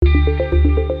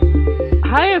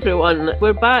Hi everyone,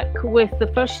 we're back with the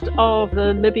first of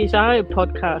the Libby's Eye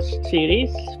podcast series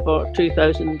for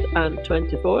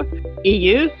 2024,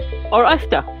 EU or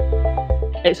EFTA.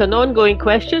 It's an ongoing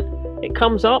question. It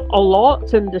comes up a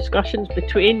lot in discussions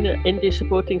between indie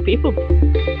supporting people.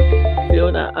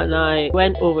 Fiona and I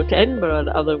went over to Edinburgh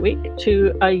the other week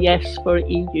to a Yes for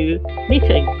EU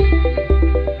meeting.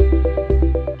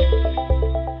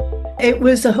 It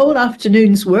was a whole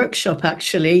afternoon's workshop,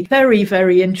 actually. Very,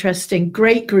 very interesting.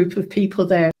 Great group of people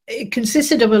there. It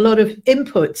consisted of a lot of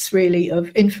inputs, really, of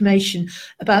information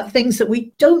about things that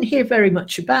we don't hear very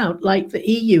much about, like the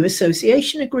EU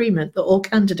association agreement that all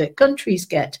candidate countries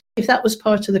get. If that was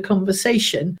part of the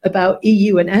conversation about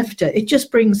EU and EFTA, it just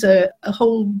brings a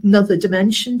whole nother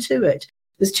dimension to it.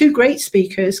 There's two great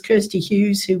speakers, Kirsty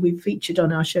Hughes, who we've featured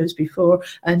on our shows before,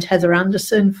 and Heather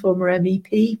Anderson, former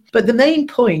MEP. But the main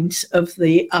point of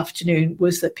the afternoon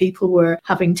was that people were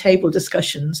having table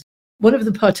discussions. One of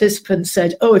the participants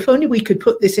said, if only we could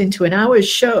put this into an hour's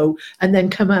show and then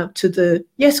come out to the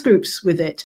Yes groups with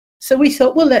it. So we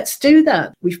thought, well, let's do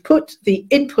that. We've put the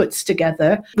inputs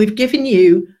together. We've given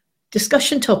you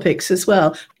discussion topics as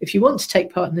well. If you want to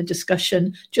take part in the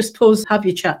discussion, just pause, have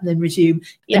your chat and then resume.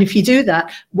 Yeah. And if you do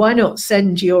that, why not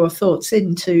send your thoughts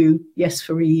into Yes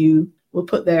for EU? We'll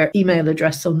put their email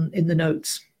address in the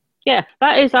notes. Yeah,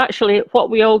 that is actually what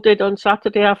we all did on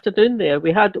Saturday afternoon there.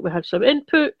 We had some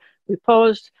input, we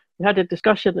paused, we had a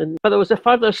discussion, but there was a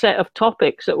further set of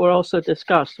topics that were also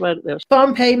discussed, weren't there?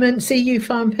 Farm payments, EU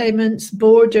farm payments,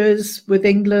 borders with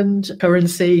England,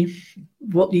 currency,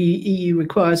 what the EU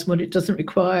requires and what it doesn't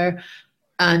require,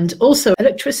 and also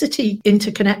electricity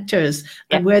interconnectors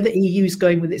and where the EU is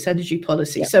going with its energy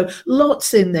policy. So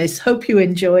lots in this. Hope you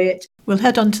enjoy it. We'll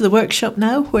head on to the workshop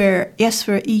now, where Yes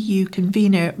for EU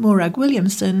convener Morag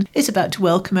Williamson is about to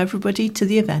welcome everybody to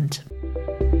the event.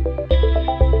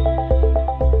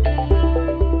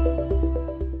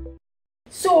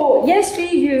 So, Yes for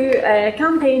EU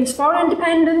campaigns for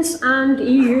independence and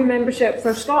EU membership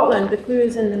for Scotland. The clue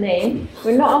is in the name.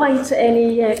 We're not aligned to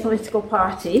any political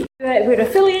party. We're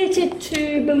affiliated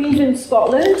to Believe in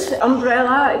Scotland,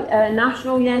 Umbrella,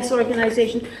 national Yes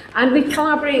organisation, and we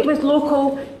collaborate with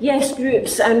local Yes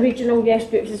groups and regional Yes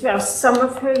groups as well, some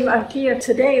of whom are here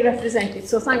today represented.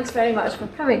 So thanks very much for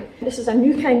coming. This is a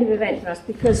new kind of event for us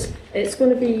because it's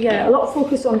going to be a lot of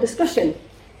focus on discussion.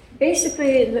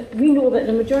 Basically, we know that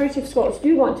the majority of Scots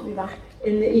do want to be back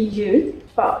in the EU,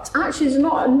 but actually there's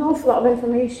not an awful lot of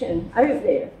information out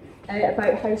there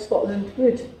about how Scotland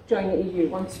would join the EU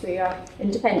once we are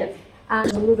independent,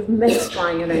 and a load of myths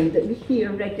flying around that we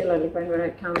hear regularly when we're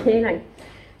out campaigning.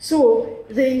 So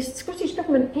the Scottish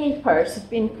Government papers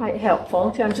have been quite helpful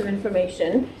in terms of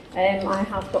information. I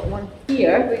have got one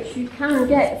here which you can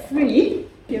get free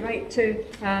if you write to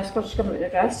Scottish Government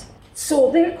address.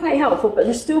 So they're quite helpful, but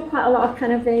there's still quite a lot of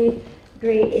kind of grey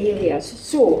areas.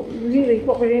 So really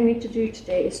what we're aiming to do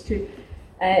today is to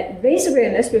raise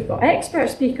awareness. We've got expert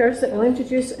speakers that we'll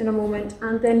introduce in a moment,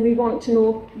 and then we want to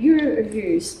know your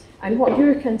views and what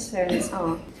your concerns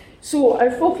are. So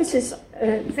our focus is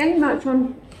very much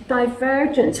on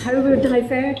divergence, how we're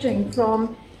diverging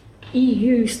from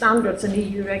EU standards and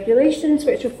EU regulations,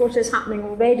 which of course is happening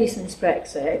already since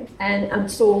Brexit. And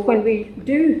so when we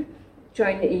do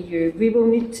join the EU, we will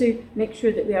need to make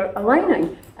sure that we are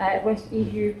aligning with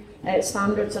EU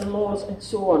standards and laws and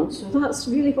so on. So that's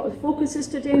really what the focus is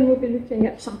today, and we'll be looking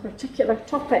at some particular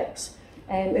topics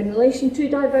in relation to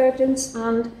divergence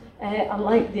and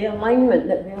the alignment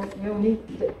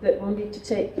that will need to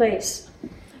take place.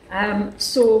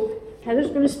 So Heather's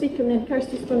going to speak, and then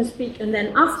Kirsty's going to speak, and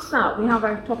then after that we have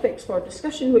our topics for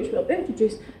discussion, which we'll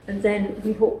introduce, and then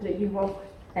we hope that you will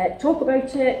talk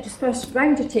about it, discuss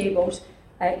round the tables,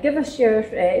 give us your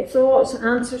thoughts,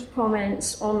 answers,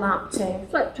 comments on that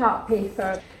flip chart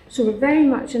paper. So we're very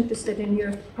much interested in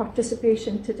your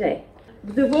participation today.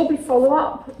 There will be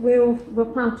follow-up. We'll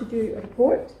plan to do a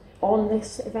report on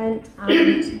this event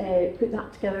and put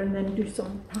that together, and then do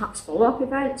some perhaps follow-up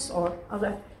events or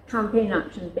other campaign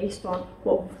action based on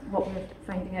what we're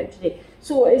finding out today.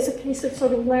 So it's a case of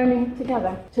sort of learning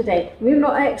together today. We're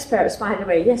not experts, by the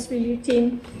way. Yes for You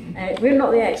team, we're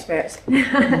not the experts.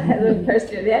 The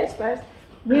Kirsty are the experts.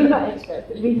 We're not experts,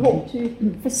 but we hope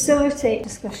to facilitate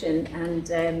discussion and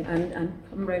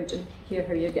come around and hear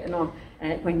how you're getting on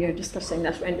when you're discussing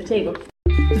this around the table.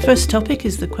 The first topic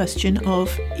is the question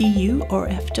of EU or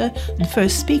EFTA, and the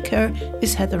first speaker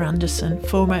is Heather Anderson,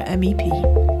 former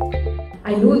MEP.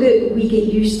 I know that we get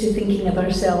used to thinking of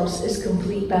ourselves as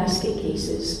complete basket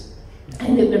cases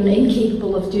and that we're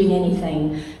incapable of doing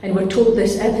anything, and we're told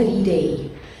this every day.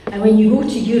 And when you go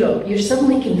to Europe, you're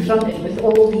suddenly confronted with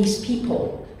all these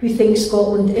people who think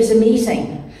Scotland is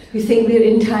amazing, who think we're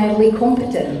entirely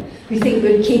competent, who think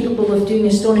we're capable of doing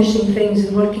astonishing things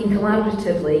and working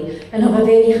collaboratively, and have a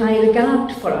very high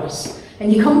regard for us.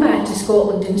 And you come back to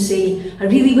Scotland and say, I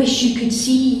really wish you could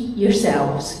see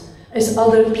yourselves as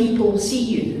other people see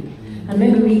you. I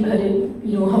remember we had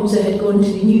Humza had gone to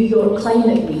the New York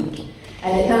Climate Week,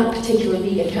 and at that particular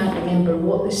week, I can't remember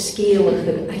what the scale of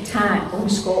the attack on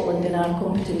Scotland and our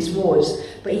competence was,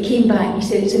 but he came back and he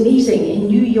said, it's amazing, in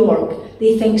New York,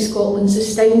 they think Scotland's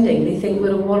astounding, they think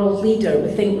we're a world leader,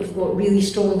 they think we've got really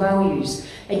strong values,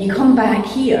 and you come back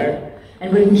here,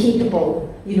 and we're incapable,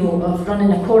 of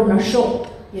running a corner shop,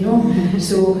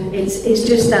 So it's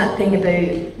just that thing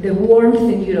about the warmth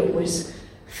in Europe was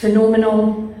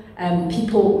phenomenal.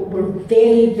 People were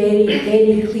very, very,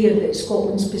 very clear that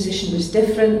Scotland's position was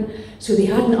different, so they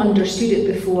hadn't understood it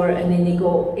before, and then they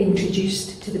got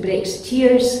introduced to the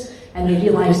Brexiteers, and they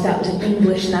realised that was an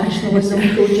English nationalism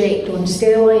project on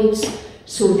steroids,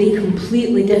 so they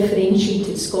completely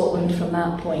differentiated Scotland from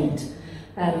that point.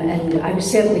 And I was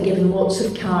certainly given lots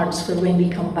of cards for when we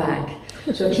come back.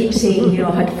 So I keep saying,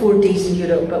 I had 4 days in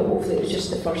Europe, but hopefully it was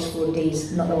just the first 4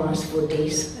 days, not the last 4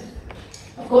 days.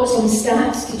 I've got some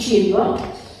stats to cheer you up.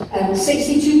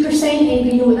 62%,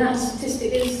 anybody know what that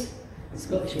statistic is?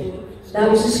 Scottish vote. That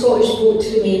was the Scottish vote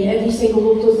to remain. Every single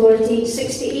local authority,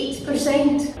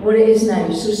 68%, what it is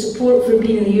now. So support for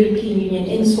being in the European Union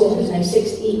in Scotland is now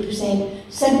 68%.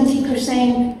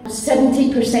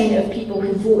 70% of people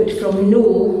who voted from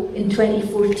no in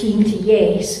 2014 to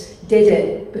yes did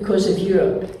it because of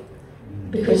Europe.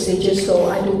 Because they just thought,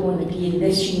 I don't want to be in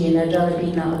this union, I'd rather be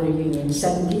in that other union,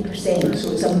 70%.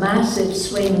 So it's a massive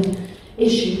swing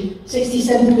issue.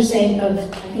 67% of, I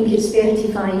think it's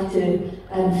 35 to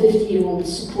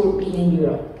 50-year-olds support being in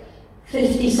Europe.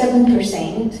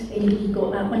 57%, anybody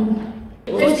got that one?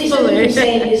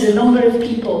 57% is the number of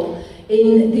people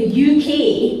in the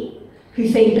UK who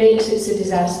think Brexit's a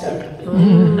disaster.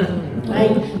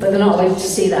 Right? But they're not allowed to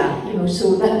say that,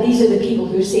 so these are the people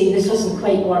who are saying this hasn't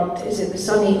quite worked, is it the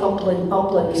sunny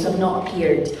uplands have not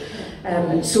appeared.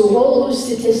 So all those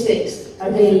statistics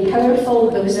are very powerful.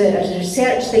 There was a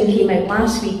research thing came out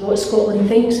last week, What Scotland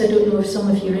Thinks, I don't know if some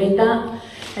of you read that,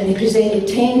 and they presented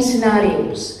 10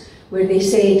 scenarios where they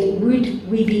said, would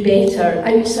we be better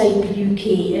outside the UK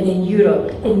and in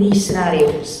Europe in these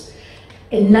scenarios?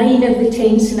 In 9 of the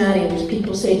 10 scenarios,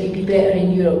 people said we'd be better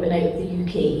in Europe and out of the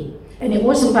UK. And it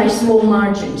wasn't by small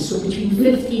margins, so between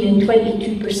 15 and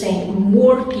 22%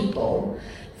 more people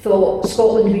thought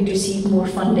Scotland would receive more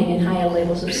funding and higher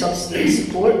levels of subsidy and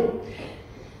support.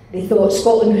 They thought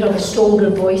Scotland would have a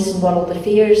stronger voice in world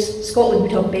affairs, Scotland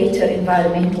would have better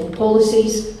environmental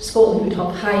policies, Scotland would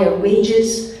have higher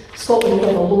wages, Scotland would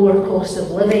have a lower cost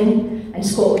of living, and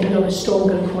Scotland would have a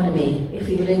stronger economy if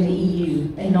we were in the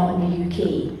EU and not in the UK.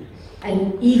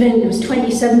 And even, there was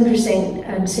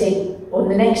 27% said on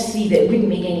the next 3 that it wouldn't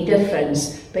make any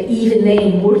difference, but even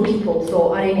then more people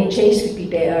thought our NHS would be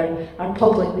better, our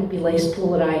public would be less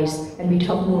polarised, and we'd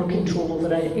have more control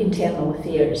over our internal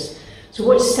affairs. So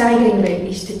what's staggering about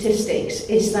these statistics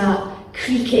is that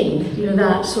creaking,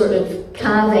 that sort of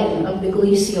calving of the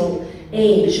glacial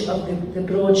edge of the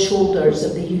broad shoulders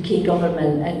of the UK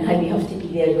government and how we have to be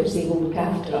there because they will look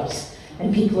after us.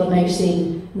 And people are now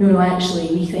saying, no,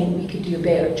 actually, we think we could do a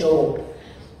better job.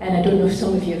 And I don't know if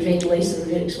some of you have read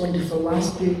Leslie Rarick's wonderful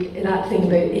last book, that thing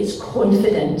about it's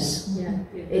confidence. Yeah.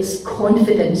 It's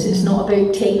confidence, it's not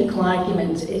about technical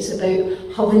arguments, it's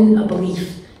about having a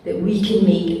belief that we can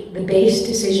make the best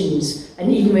decisions,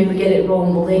 and even when we get it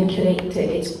wrong, we'll then correct it.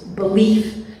 It's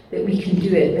belief that we can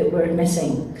do it that we're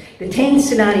missing. The 10th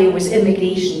scenario was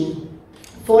immigration.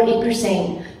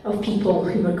 40% of people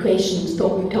who were questioned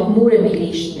thought we'd have more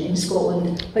immigration in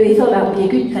Scotland, but they thought that would be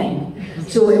a good thing.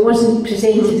 So it wasn't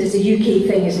presented as a UK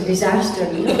thing, as a disaster.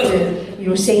 We have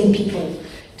to, send people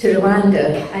to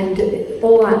Rwanda, and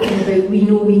all that thing about we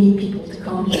know we need people to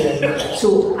come here.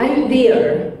 So out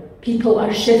there, people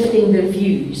are shifting their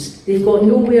views. They've got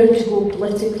nowhere to go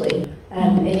politically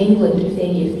in England with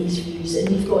any of these views, and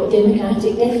we've got a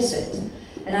democratic deficit.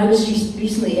 And I was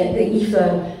recently at the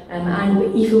IFA,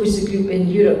 and IFA was the group in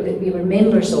Europe that we were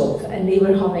members of, and they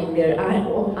were having their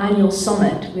annual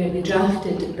summit where they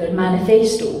drafted their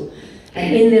manifesto.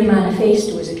 And in their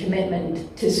manifesto is a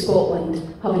commitment to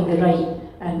Scotland having the right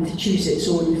to choose its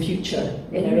own future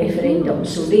in a referendum.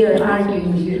 So they are arguing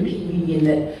in the European Union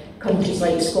that countries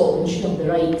like Scotland should have the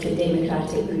right to a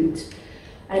democratic route.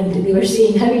 And they were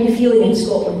saying, how are you feeling in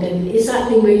Scotland? And it's that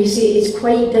thing where you say it's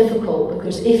quite difficult,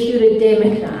 because if you're a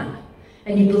Democrat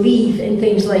and you believe in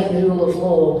things like the rule of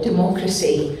law,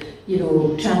 democracy,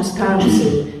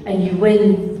 transparency, and you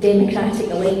win democratic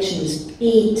elections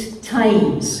 8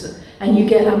 times, and you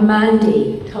get a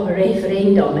mandate to have a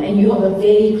referendum, and you have a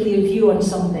very clear view on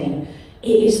something, it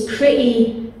is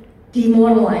pretty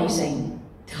demoralising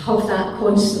to have that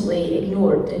constantly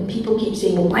ignored. And people keep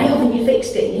saying, well, why haven't you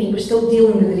fixed it? And we're still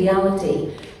dealing with the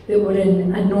reality that we're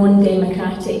in a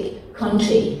non-democratic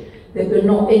country, that we're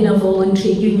not in a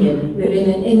voluntary union, we're in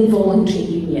an involuntary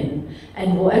union,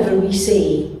 and whatever we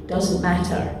say doesn't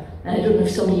matter. And I don't know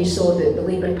if some of you saw that the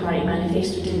Labour Party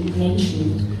manifesto didn't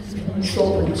mention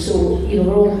Scotland, so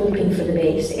we're all hoping for the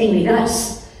best. Anyway,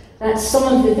 that's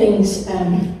some of the things that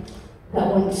I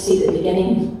wanted to say at the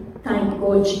beginning. Thank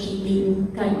God you keep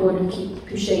meeting, thank God we keep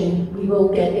pushing, we will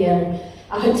get there.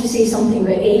 I had to say something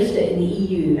about EFTA in the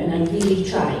EU, and I really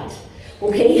tried.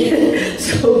 Okay,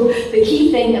 so the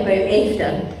key thing about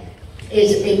EFTA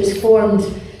is it was formed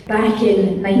back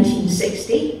in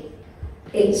 1960.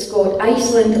 It's got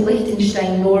Iceland,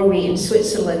 Liechtenstein, Norway and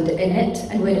Switzerland in it,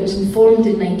 and when it was formed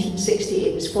in 1960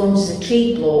 it was formed as a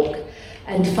trade bloc,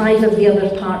 and 5 of the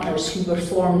other partners who were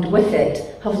formed with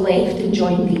it have left and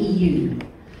joined the EU.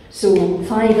 So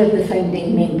 5 of the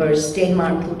founding members,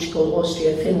 Denmark, Portugal,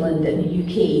 Austria, Finland and the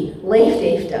UK, left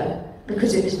EFTA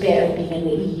because it was better being in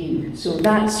the EU. So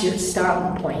that's your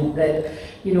starting point, that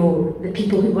the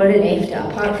people who were in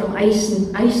EFTA, apart from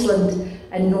Iceland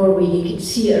and Norway, you could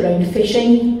see it around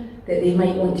fishing, that they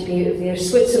might want to be out of there.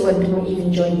 Switzerland won't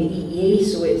even join the EEA,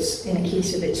 so it's in a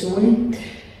case of its own.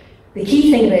 The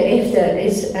key thing about EFTA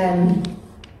is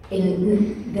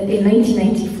in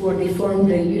 1994 they formed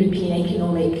the European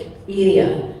Economic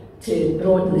Area to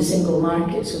broaden the single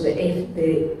market so that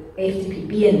the EFTA could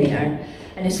be in there.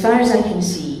 And as far as I can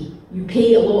see, you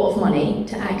pay a lot of money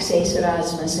to access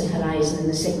Erasmus and Horizon in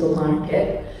the single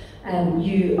market.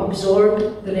 You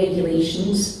absorb the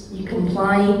regulations, you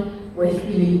comply with,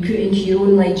 you put into your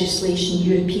own legislation,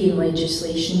 European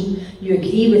legislation, you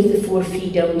agree with the 4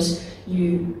 freedoms,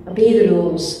 you obey the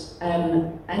rules,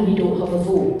 and you don't have a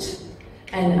vote.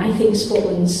 And I think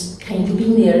Scotland's kind of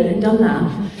been there and done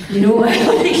that,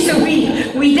 So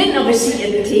we didn't have a seat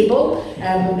at the table.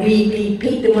 We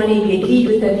paid the money, we agreed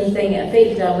with everything, it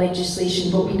affected our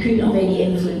legislation, but we couldn't have any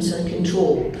influence or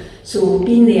control. So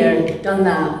been there, done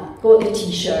that, got the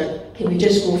T-shirt, can we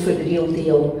just go for the real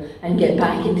deal and get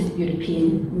back into the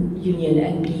European Union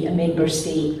and be a member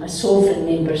state, a sovereign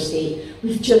member state?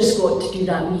 We've just got to do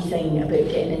that wee thing about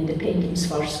getting independence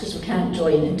first, because we can't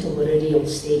join until we're a real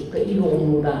state, but you all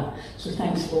know that. So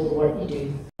thanks for all the work you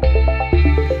do.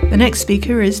 The next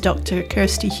speaker is Dr.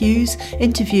 Kirsty Hughes,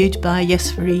 interviewed by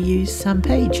Yes for EU's Sam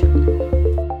Page.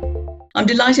 I'm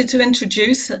delighted to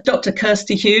introduce Dr.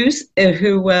 Kirsty Hughes,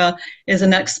 who is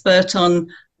an expert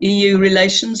on EU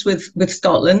relations with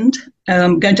Scotland.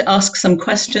 I'm going to ask some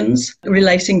questions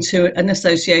relating to an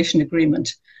association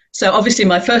agreement. So obviously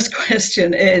my first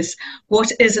question is,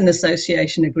 what is an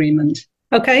association agreement?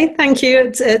 Okay, thank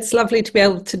you. It's lovely to be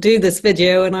able to do this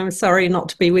video, and I'm sorry not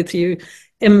to be with you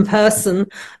in person.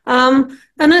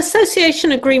 An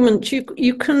association agreement,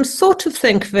 you can sort of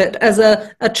think of it as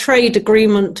a trade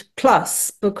agreement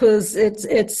plus, because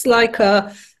it's like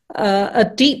a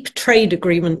deep trade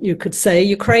agreement, you could say.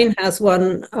 Ukraine has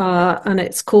one, and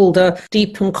it's called a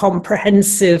deep and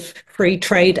comprehensive free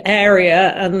trade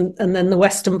area. And then the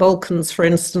Western Balkans, for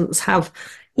instance, have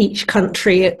each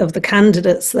country of the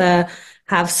candidates there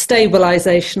have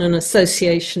stabilisation and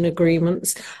association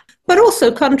agreements. But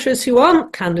also countries who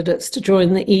aren't candidates to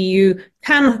join the EU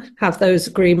can have those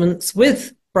agreements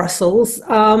with Brussels,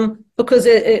 because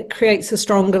it creates a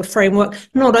stronger framework,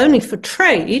 not only for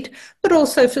trade, but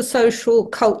also for social,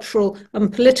 cultural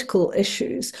and political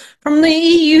issues. From the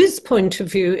EU's point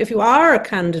of view, if you are a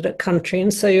candidate country,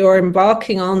 and so you're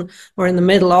embarking on or in the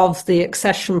middle of the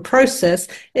accession process,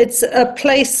 it's a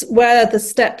place where the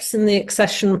steps in the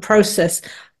accession process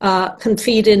can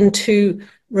feed into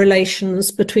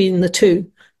relations between the two,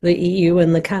 the EU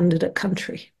and the candidate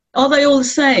country. Are they all the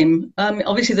same?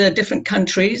 Obviously, there are different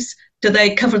countries. Do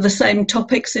they cover the same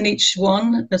topics in each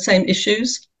one, the same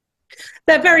issues?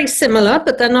 They're very similar,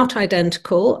 but they're not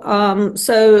identical.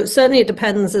 So certainly it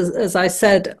depends, as I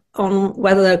said, on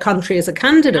whether a country is a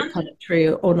candidate country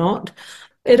or not.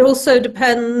 It also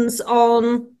depends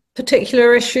on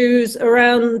particular issues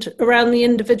around the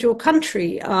individual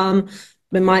country.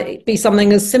 It might be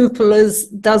something as simple as,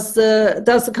 does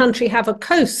the country have a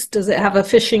coast? Does it have a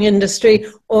fishing industry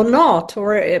or not?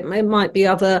 Or it might be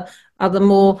other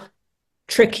more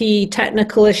tricky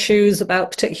technical issues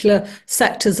about particular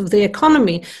sectors of the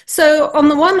economy. So on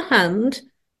the one hand,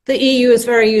 the EU is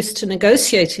very used to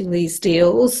negotiating these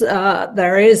deals.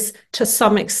 There is, to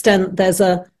some extent, there's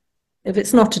a if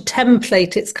it's not a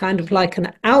template, it's kind of like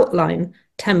an outline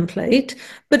template.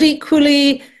 But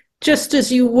equally, just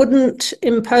as you wouldn't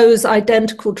impose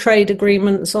identical trade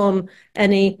agreements on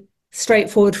any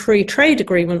straightforward free trade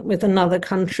agreement with another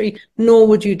country, nor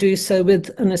would you do so with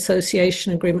an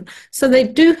association agreement. So they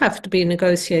do have to be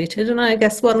negotiated. And I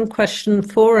guess one question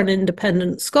for an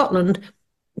independent Scotland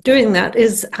doing that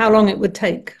is how long it would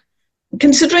take.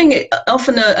 Considering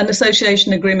often an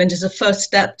association agreement is a first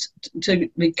step to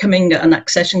becoming an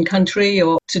accession country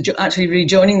or to actually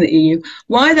rejoining the EU,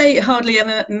 why are they hardly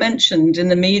ever mentioned in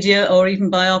the media or even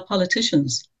by our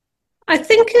politicians? I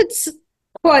think it's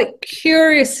quite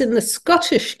curious in the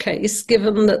Scottish case,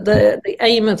 given that the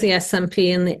aim of the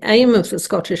SNP and the aim of the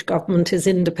Scottish government is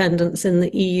independence in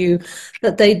the EU,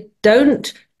 that they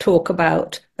don't talk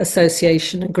about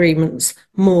association agreements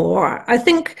more. I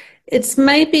think it's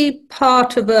maybe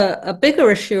part of a bigger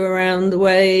issue around the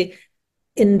way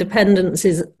independence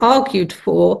is argued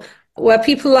for, where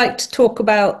people like to talk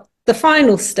about the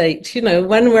final state, you know,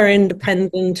 when we're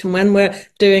independent and when we're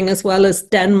doing as well as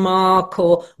Denmark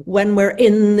or when we're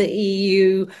in the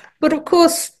EU. But of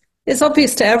course, it's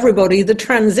obvious to everybody the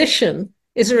transition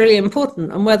is really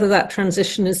important, and whether that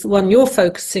transition is the one you're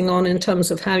focusing on in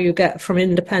terms of how you get from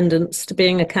independence to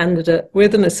being a candidate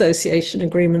with an association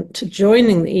agreement to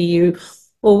joining the EU,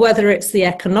 or whether it's the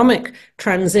economic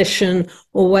transition,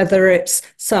 or whether it's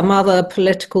some other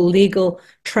political, legal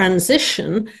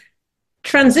transition.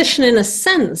 Transition, in a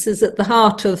sense, is at the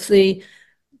heart of the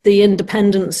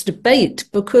independence debate,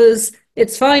 because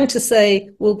it's fine to say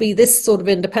we'll be this sort of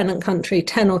independent country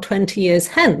 10 or 20 years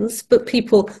hence, but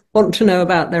people want to know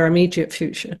about their immediate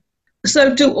future.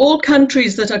 So do all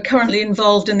countries that are currently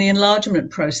involved in the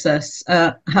enlargement process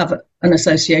have an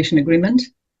association agreement?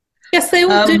 Yes, they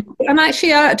all do. And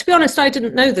actually, to be honest, I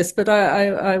didn't know this, but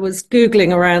I was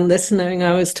Googling around this, knowing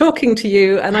I was talking to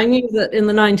you, and I knew that in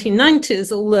the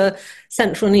 1990s, all the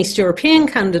Central and East European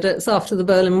candidates after the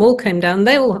Berlin Wall came down,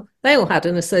 they all had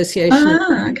an association.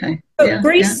 Okay. But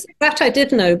Greece, that I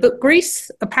did know, but Greece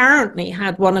apparently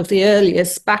had one of the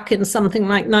earliest back in something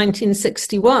like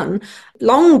 1961,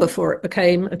 long before it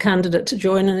became a candidate to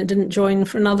join, and it didn't join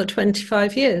for another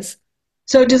 25 years.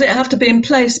 So does it have to be in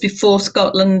place before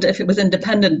Scotland, if it was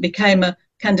independent, became a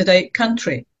candidate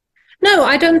country? No,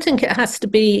 I don't think it has to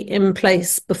be in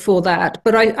place before that,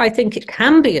 but I think it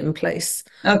can be in place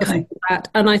before that.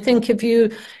 And I think if you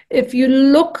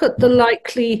look at the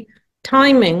likely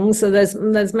timings, so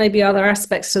there's maybe other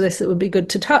aspects to this that would be good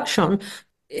to touch on.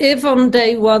 If on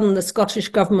day one the Scottish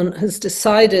government has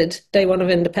decided, day one of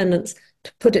independence,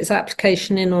 to put its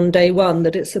application in on day one,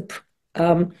 that it's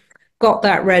got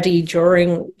that ready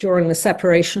during the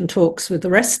separation talks with the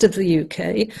rest of the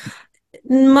UK.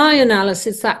 In my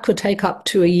analysis, that could take up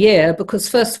to a year, because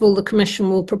first of all, the Commission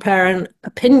will prepare an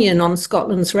opinion on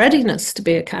Scotland's readiness to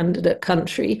be a candidate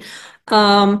country.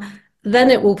 Then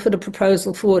it will put a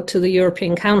proposal forward to the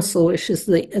European Council, which is,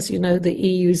 as you know, the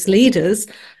EU's leaders.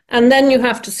 And then you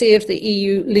have to see if the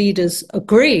EU leaders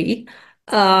agree,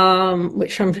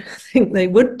 which I think they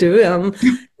would do.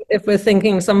 If we're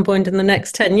thinking some point in the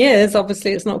next 10 years,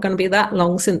 obviously it's not going to be that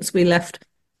long since we left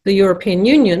the European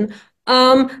Union.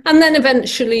 And then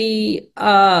eventually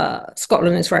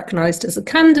Scotland is recognised as a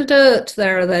candidate.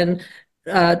 There are then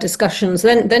discussions.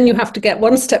 Then you have to get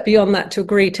one step beyond that to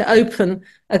agree to open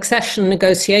accession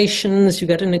negotiations. You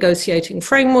get a negotiating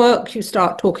framework. You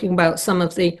start talking about some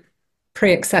of the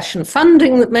pre-accession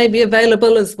funding that may be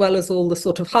available, as well as all the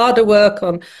sort of harder work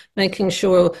on making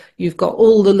sure you've got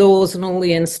all the laws and all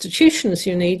the institutions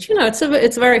you need. You know, it's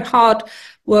a very hard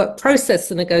work process,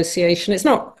 the negotiation. It's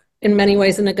not in many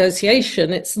ways a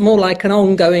negotiation. It's more like an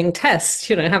ongoing test.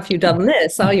 You know, have you done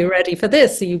this? Are you ready for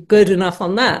this? Are you good enough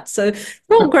on that? So it's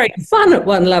not great fun at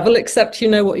one level, except you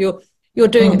know what you're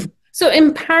doing. So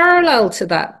in parallel to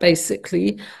that,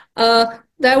 basically, there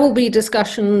will be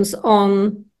discussions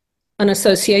on an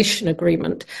association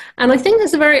agreement. And I think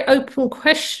there's a very open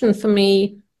question for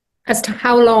me as to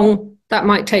how long that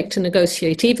might take to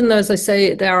negotiate, even though, as I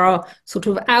say, there are sort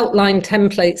of outline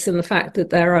templates in the fact that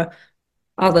there are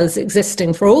others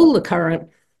existing for all the current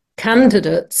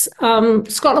candidates.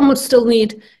 Scotland would still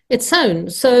need its own.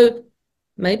 So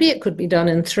maybe it could be done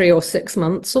in 3 or 6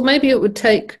 months, or maybe it would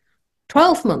take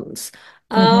 12 months.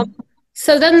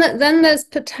 So then there's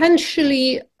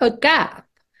potentially a gap.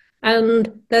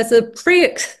 And there's a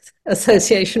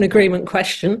pre-association agreement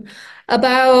question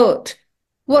about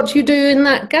what you do in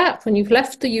that gap when you've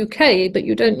left the UK, but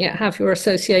you don't yet have your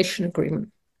association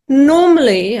agreement.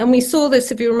 Normally, and we saw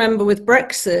this, if you remember, with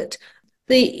Brexit,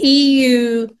 the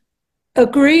EU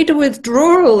agreed a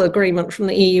withdrawal agreement from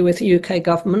the EU with the UK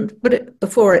government, but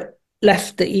before it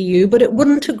left the EU, but it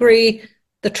wouldn't agree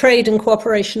the trade and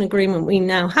cooperation agreement we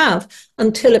now have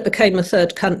until it became a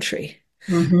third country.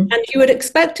 And you would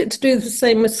expect it to do the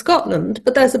same with Scotland,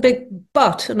 but there's a big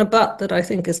but, and a but that I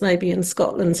think is maybe in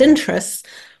Scotland's interests,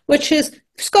 which is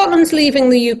if Scotland's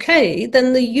leaving the UK,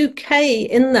 then the UK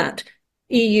in that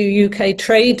EU-UK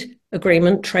trade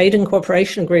agreement, trade and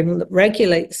cooperation agreement that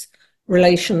regulates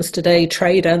relations today,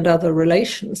 trade and other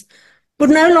relations, would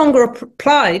no longer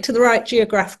apply to the right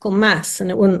geographical mass,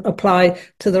 and it wouldn't apply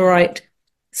to the right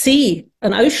sea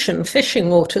and ocean, fishing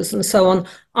waters and so on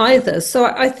either. So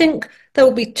I think there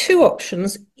will be two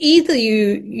options. Either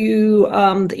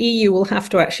the EU will have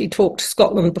to actually talk to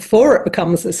Scotland before it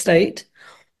becomes a state,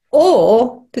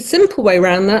 or the simple way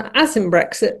around that, as in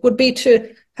Brexit, would be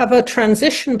to have a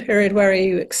transition period where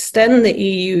you extend the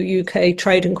EU-UK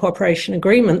trade and cooperation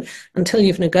agreement until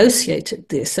you've negotiated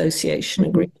the association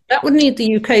agreement. That would need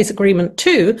the UK's agreement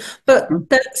too, but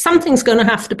something's going to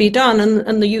have to be done,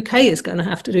 and the UK is going to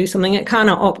have to do something. It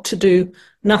cannot opt to do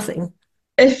nothing.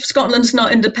 If Scotland's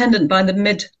not independent by the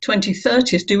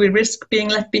mid-2030s, do we risk being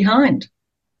left behind?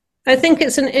 I think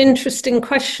it's an interesting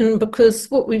question,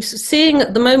 because what we're seeing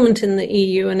at the moment in the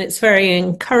EU, and it's very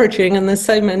encouraging, and there's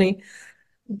so many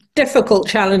difficult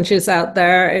challenges out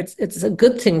there, it's a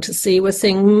good thing to see. We're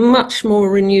seeing much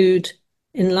more renewed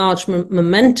enlargement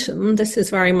momentum. This is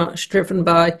very much driven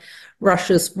by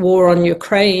Russia's war on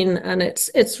Ukraine, and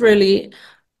it's really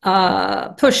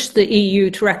pushed the EU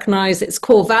to recognise its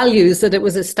core values, that it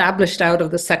was established out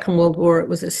of the Second World War. It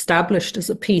was established as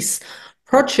a peace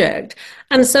project.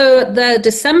 And so at the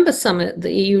December summit,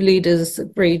 the EU leaders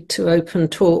agreed to open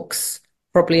talks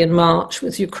probably in March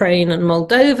with Ukraine and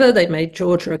Moldova. They made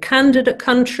Georgia a candidate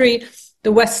country.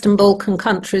 The Western Balkan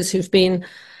countries who've been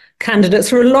candidates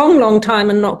for a long, long time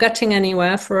and not getting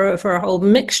anywhere for a whole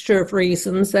mixture of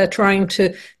reasons. They're trying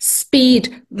to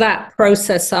speed that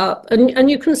process up. And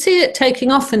you can see it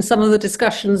taking off in some of the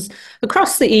discussions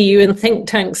across the EU in think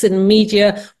tanks, in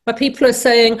media, where people are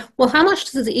saying, well, how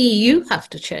much does the EU have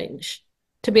to change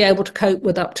to be able to cope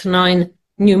with up to 9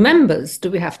 new members? Do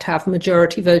we have to have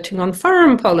majority voting on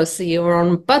foreign policy or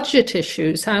on budget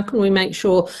issues? How can we make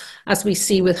sure, as we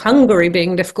see with Hungary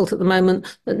being difficult at the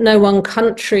moment, that no one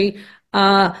country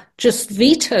just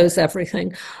vetoes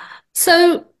everything?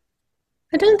 So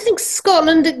I don't think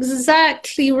Scotland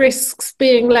exactly risks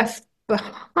being left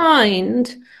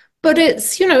behind, but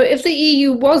it's, if the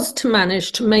EU was to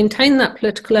manage to maintain that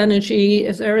political energy,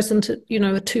 if there isn't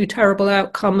a too terrible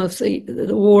outcome of the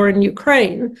war in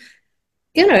Ukraine,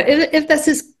 if there's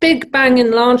this big bang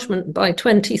enlargement by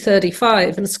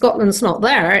 2035 and Scotland's not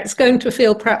there, it's going to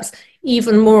feel perhaps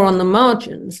even more on the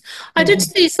margins. I did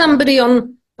see somebody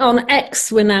on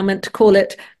X, we're now meant to call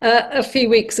it, a few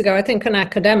weeks ago, I think an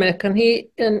academic, and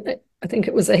I think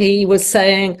it was he was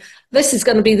saying, this is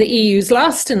going to be the EU's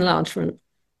last enlargement.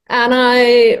 And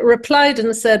I replied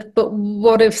and said, but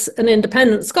what if an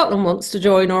independent Scotland wants to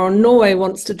join, or Norway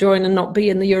wants to join and not be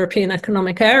in the European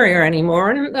Economic Area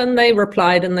anymore? And they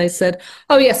replied and they said,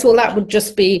 oh, yes, well, that would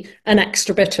just be an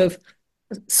extra bit of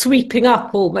sweeping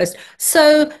up almost.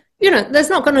 So, there's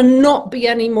not going to not be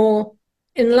any more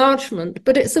enlargement,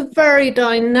 but it's a very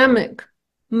dynamic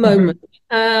moment.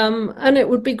 And it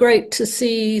would be great to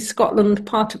see Scotland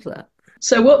part of that.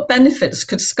 So what benefits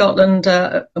could Scotland,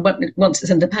 once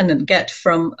it's independent, get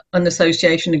from an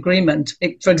association agreement?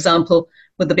 For example,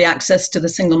 would there be access to the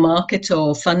single market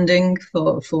or funding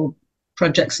for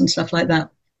projects and stuff like that?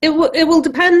 It will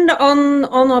depend on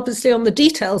obviously on the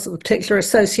details of the particular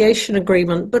association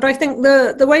agreement. But I think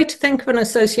the way to think of an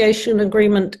association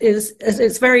agreement is, as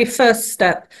its very first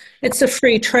step, it's a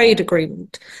free trade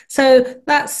agreement. So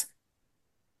that's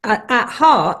at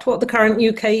heart what the current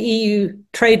UK-EU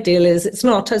trade deal is. It's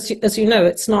not, as you know,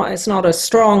 it's not a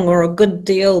strong or a good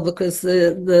deal, because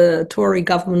the Tory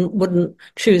government wouldn't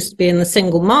choose to be in the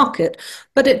single market,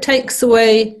 but it takes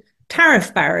away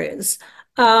tariff barriers,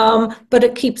 but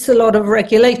it keeps a lot of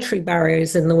regulatory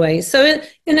barriers in the way. So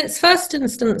in its first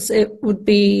instance, it would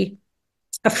be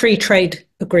a free trade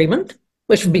agreement,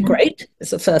 which would be great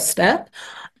as a first step,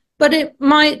 but it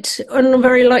might, and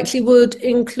very likely would,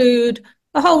 include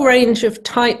a whole range of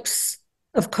types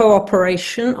of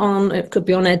cooperation it could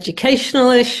be on educational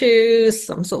issues,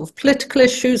 some sort of political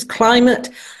issues, climate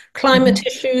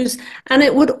issues, and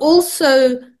it would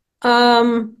also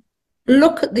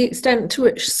look at the extent to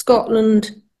which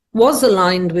Scotland was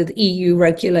aligned with EU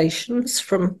regulations,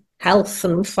 from health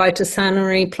and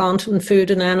phytosanitary, plant and food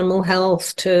and animal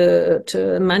health,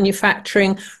 to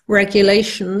manufacturing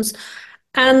regulations.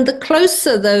 And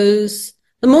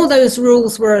the more those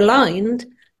rules were aligned,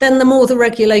 then the more the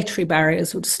regulatory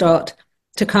barriers would start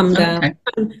to come down. Okay.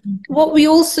 And what we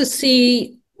also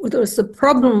see, there's the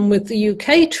problem with the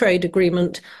UK trade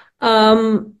agreement,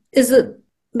 is that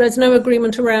there's no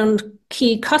agreement around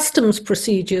key customs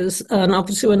procedures. And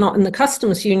obviously we're not in the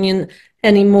customs union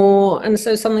anymore. And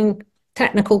so something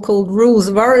technical called rules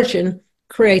of origin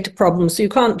create a problem. So you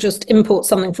can't just import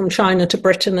something from China to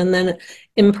Britain and then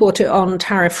import it on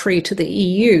tariff-free to the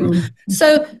EU. Mm-hmm.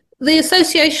 So the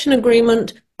association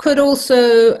agreement could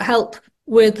also help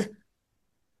with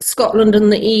Scotland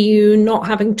and the EU not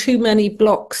having too many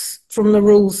blocks from the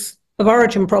rules of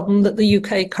origin problem that the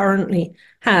UK currently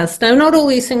has. Now, not all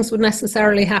these things would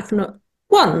necessarily happen at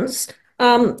once.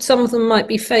 Some of them might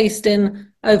be phased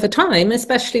in over time,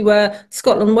 especially where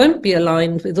Scotland won't be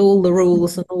aligned with all the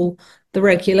rules and all the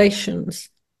regulations.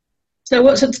 So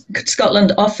what could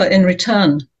Scotland offer in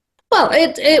return? Well,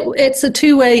 it's a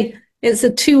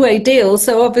two-way deal.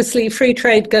 So obviously free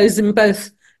trade goes in both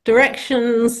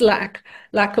directions, lack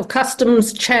of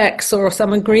customs checks or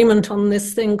some agreement on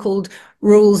this thing called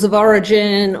rules of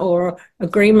origin or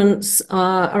agreements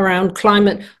around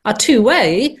climate are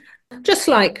two-way. Just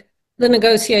like the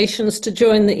negotiations to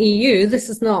join the EU, this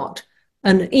is not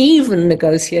an even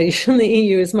negotiation. The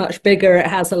EU is much bigger. It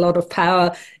has a lot of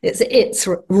power. It's its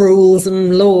rules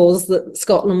and laws that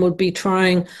Scotland would be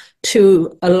trying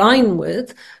to align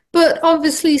with. But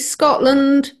obviously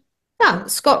Scotland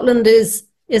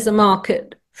is a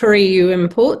market for EU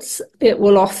imports. It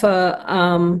will offer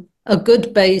a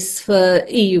good base for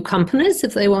EU companies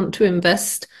if they want to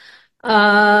invest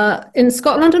in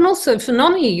Scotland, and also for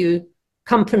non-EU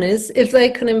companies if they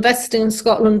can invest in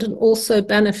Scotland and also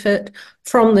benefit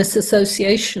from this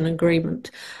association agreement.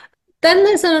 Then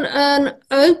there's an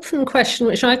open question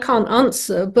which I can't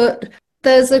answer, but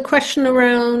there's a question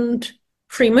around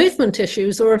free movement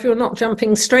issues, or if you're not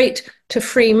jumping straight to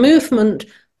free movement,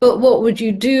 but what would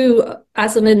you do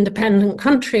as an independent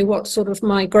country? What sort of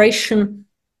migration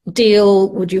deal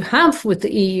would you have with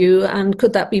the EU, and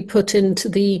could that be put into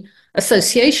the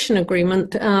association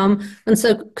agreement? And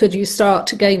so could you start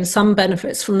to gain some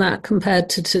benefits from that compared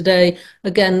to today,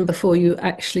 again, before you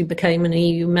actually became an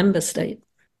EU member state?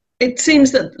 It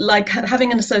seems that like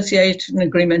having an association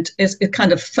agreement is a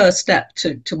kind of first step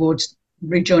towards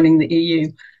rejoining the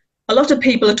EU. A lot of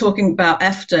people are talking about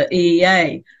EFTA,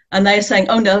 EEA, and they're saying,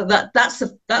 oh no,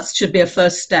 that should be a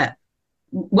first step.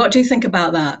 What do you think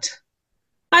about that?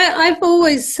 I've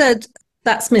always said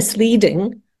that's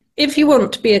misleading. If you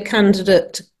want to be a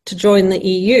candidate to join the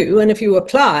EU, and if you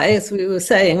apply, as we were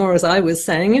saying, or as I was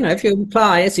saying, if you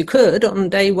apply as you could on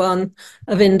day one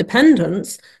of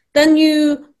independence, then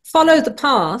you follow the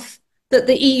path that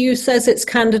the EU says its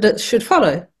candidates should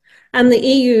follow. And the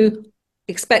EU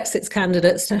expects its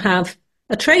candidates to have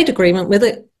a trade agreement with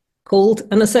it called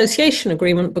an association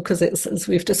agreement, because it's, as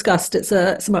we've discussed, it's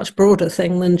a much broader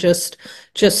thing than just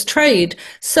trade.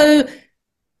 So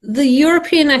the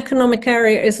European Economic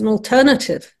Area is an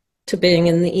alternative to being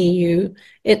in the EU.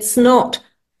 It's not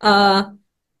a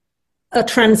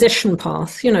transition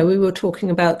path. We were talking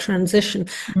about transition.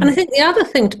 And I think the other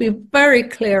thing to be very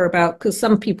clear about, because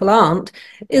some people aren't,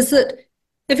 is that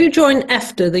if you join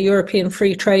EFTA, the European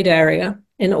Free Trade Area,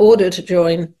 in order to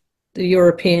join the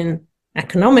European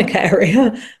Economic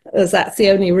Area, as that's the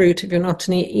only route if you're not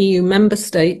an EU member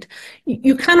state,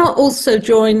 you cannot also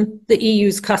join the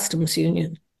EU's customs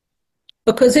union.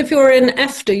 Because if you're in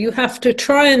EFTA, you have to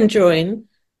try and join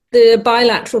the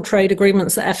bilateral trade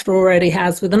agreements that EFTA already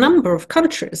has with a number of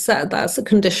countries. That's a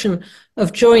condition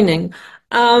of joining.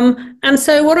 And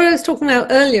so what I was talking about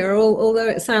earlier, although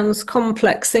it sounds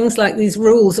complex, things like these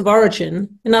rules of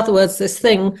origin, in other words, this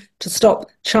thing to stop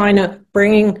China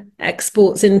bringing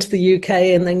exports into the UK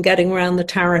and then getting around the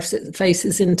tariffs it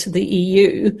faces into the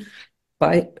EU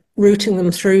by routing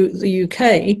them through the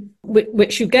UK,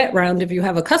 which you get round if you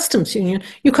have a customs union.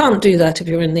 You can't do that if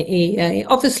you're in the EEA.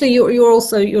 Obviously,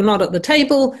 you're not at the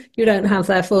table. You don't have,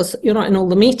 therefore, you're not in all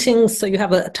the meetings. So you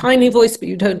have a tiny voice, but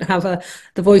you don't have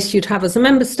the voice you'd have as a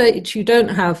member state. You don't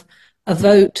have a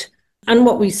vote. And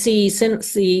what we see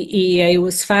since the EEA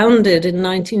was founded in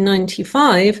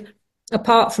 1995,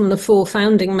 apart from the 4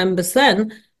 founding members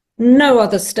then, no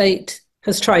other state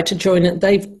has tried to join it.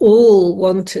 They've all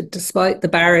wanted, despite the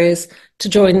barriers, to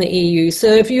join the EU. So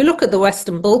if you look at the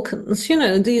Western Balkans,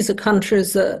 these are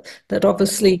countries that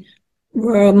obviously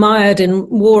were mired in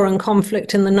war and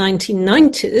conflict in the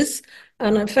 1990s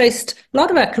and have faced a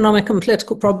lot of economic and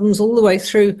political problems all the way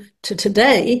through to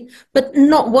today, but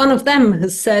not one of them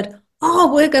has said,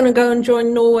 we're going to go and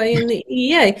join Norway in the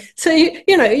EEA. So,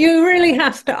 you really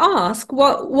have to ask,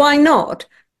 why not?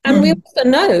 And we also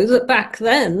know that back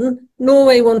then,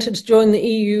 Norway wanted to join the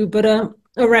EU, but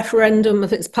a referendum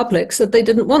of its public said they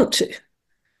didn't want to.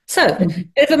 So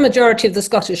if a majority of the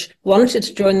Scottish wanted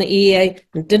to join the EEA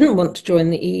and didn't want to join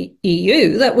the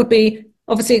EU, that would be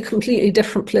obviously a completely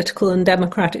different political and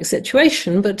democratic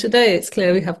situation. But today it's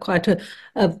clear we have quite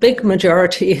a big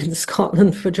majority in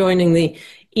Scotland for joining the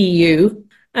EU.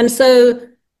 And so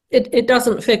it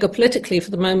doesn't figure politically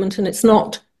for the moment, and it's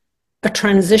not a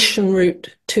transition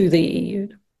route to the EU.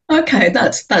 Okay,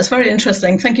 that's very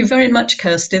interesting. Thank you very much,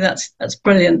 Kirsty. That's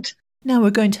brilliant. Now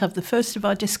we're going to have the first of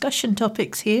our discussion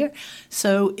topics here.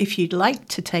 So if you'd like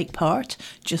to take part,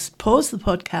 just pause the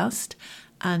podcast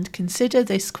and consider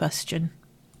this question.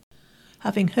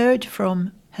 Having heard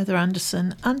from Heather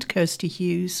Anderson and Kirsty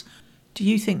Hughes, do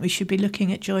you think we should be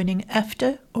looking at joining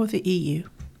EFTA or the EU?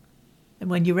 And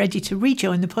when you're ready to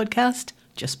rejoin the podcast,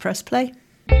 just press play.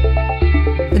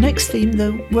 The next theme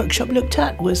the workshop looked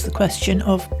at was the question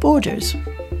of borders.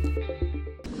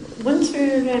 Once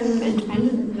we're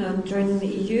independent and joining the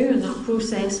EU and that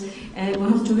process, we'll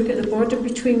have to look at the border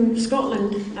between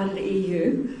Scotland and the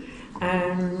EU.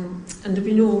 And there'll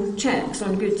be no checks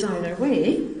on goods either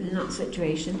way in that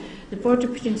situation. The border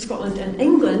between Scotland and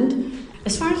England,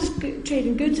 as far as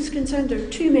trading goods is concerned, there are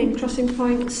two main crossing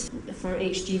points for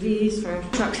HGVs, for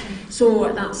trucks.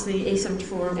 So that's the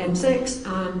A74 M6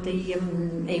 and the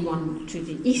A1 to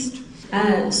the east.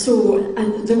 And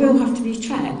there will have to be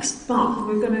checks, but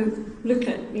we're going to look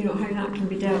at how that can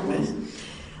be dealt with.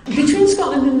 Between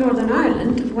Scotland and Northern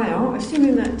Ireland, well,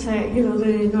 assuming that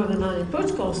the Northern Ireland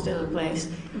Protocol is still in place,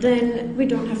 then we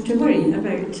don't have to worry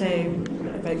about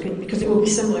because it will be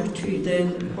similar to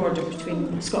the border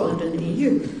between Scotland and the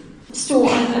EU. So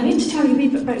I need to tell you a wee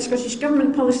bit about Scottish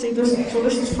Government policy. This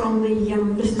is from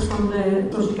the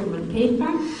Scottish Government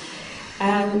paper.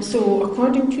 So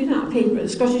according to that paper, the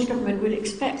Scottish Government would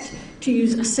expect to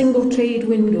use a single trade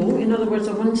window, in other words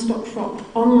a one-stop shop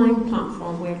online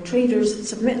platform where traders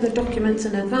submit their documents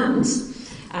in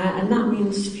advance, and that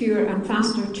means fewer and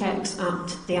faster checks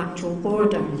at the actual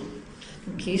border.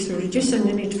 Okay, so reducing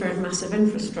the need for massive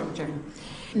infrastructure.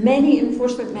 Many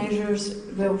enforcement measures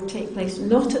will take place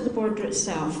not at the border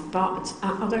itself, but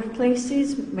at other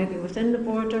places, maybe within the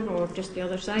border or just the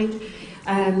other side,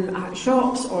 at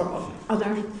shops or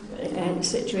other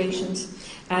situations.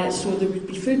 So there would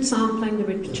be food sampling, there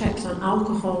would be checks on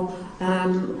alcohol,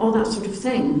 all that sort of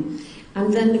thing.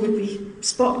 And then there would be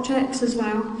spot checks as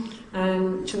well,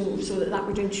 so that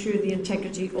would ensure the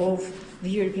integrity of the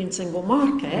European single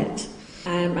market.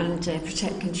 And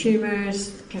protect consumers,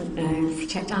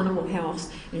 protect animal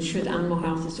health, ensure that animal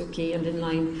health is okay and in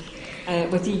line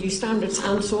with EU standards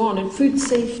and so on, and food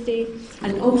safety,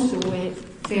 and also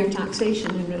fair taxation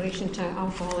in relation to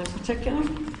alcohol in particular.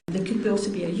 There could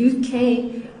also be a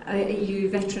UK-EU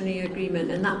veterinary agreement,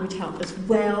 and that would help as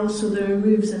well, so there are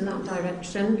moves in that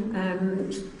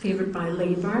direction, favoured by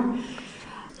Labour.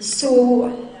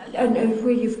 So, and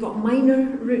where you've got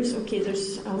minor routes, okay,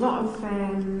 there's a lot of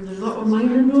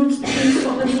minor roads between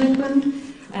Scotland and England.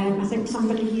 I think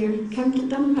somebody here counted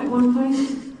them at one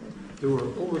point. There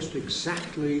were almost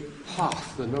exactly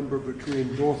half the number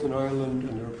between Northern Ireland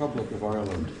and the Republic of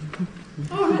Ireland.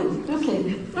 Oh, right,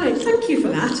 okay. Right, thank you for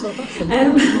that.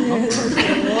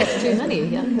 Too many,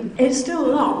 yeah. It's still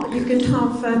a lot, but you can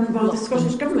have, the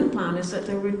Scottish Government plan is that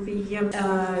there would be,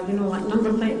 like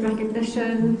number plate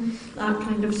recognition, that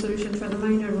kind of solution for the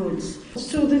minor roads.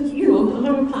 So that, a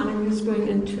lot of planning is going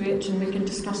into it, and we can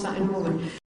discuss that in a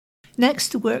moment.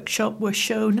 Next, the workshop were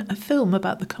shown a film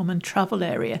about the Common Travel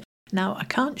Area. Now, I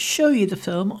can't show you the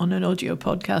film on an audio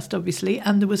podcast, obviously,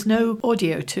 and there was no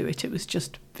audio to it. It was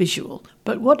just visual.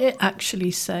 But what it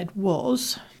actually said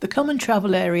was, the Common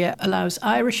Travel Area allows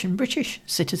Irish and British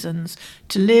citizens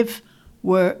to live,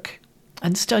 work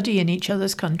and study in each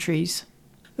other's countries.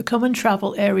 The Common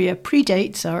Travel Area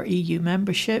predates our EU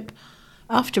membership.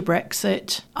 After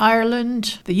Brexit,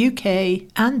 Ireland, the UK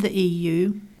and the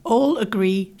EU all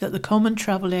agree that the Common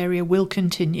Travel Area will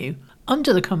continue.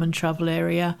 Under the Common Travel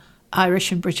Area,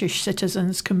 Irish and British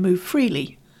citizens can move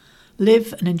freely,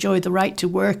 live and enjoy the right to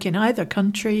work in either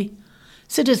country.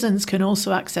 Citizens can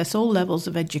also access all levels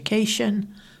of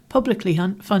education, publicly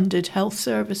funded health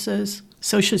services,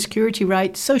 social security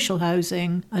rights, social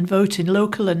housing, and vote in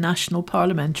local and national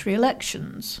parliamentary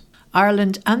elections.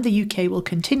 Ireland and the UK will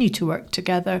continue to work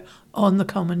together on the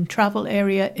Common Travel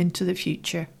Area into the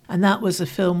future. And that was a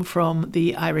film from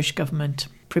the Irish government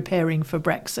preparing for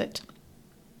Brexit.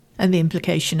 And the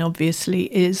implication, obviously,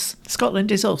 is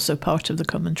Scotland is also part of the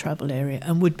Common Travel Area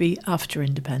and would be after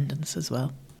independence as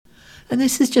well. And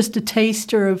this is just a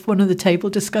taster of one of the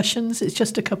table discussions. It's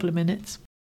just a couple of minutes.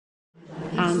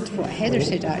 And what Heather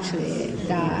said actually,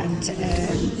 that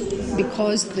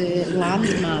because the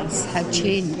landmass had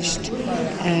changed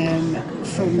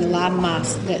from the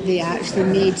landmass that they actually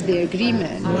made the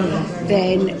agreement,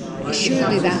 then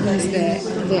surely that means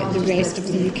that the rest of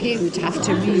the UK would have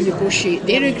to renegotiate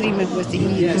their agreement with the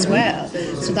EU as well.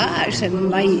 So that actually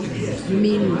might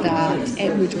mean that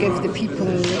it would give the people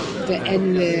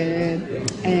in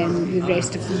the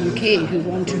rest of the UK who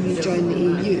want to rejoin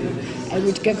the EU, it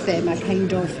would give them a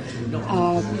kind of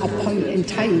a point in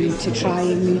time to try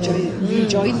and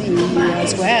rejoin the EU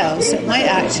as well. So it might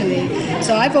actually,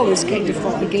 so I've always kind of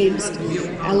fought against,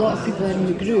 a lot of people in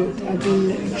the group have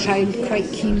been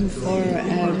quite keen for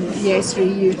Yes for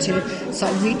EU to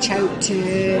sort of reach out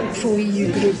to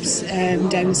pro-EU groups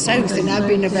down south, and I've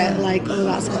been a bit like, oh,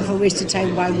 that's a bit of a waste of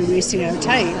time, why are we wasting our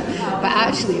time? But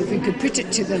actually, if we could put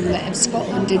it to them that if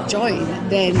Scotland did join,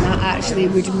 then that actually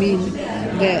would mean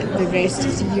that the rest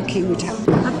of the UK would have.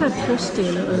 I've had Christy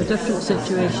in a different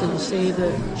situation say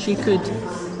that she could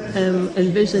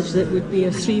envisage that would be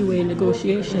a three-way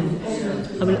negotiation.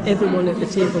 I mean, everyone at the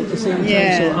table at the same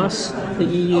time, so us, the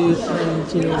EU, and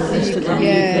the rest of the UK,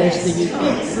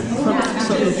 for that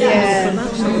sort of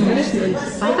reason. And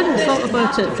I hadn't thought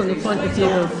about it from the point of view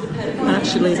of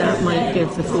actually that might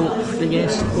give the folk, the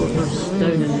Yes supporters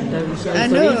down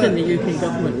south, or even the UK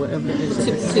government, whatever it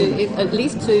is. At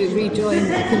least to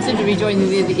consider rejoining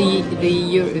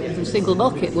the single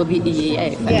market will be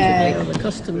EEA. Or the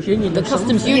customs union. The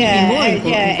customs union would be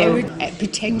more important. It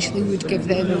potentially would give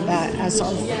them that a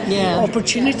sort of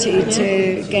opportunity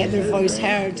to get their voice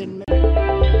heard.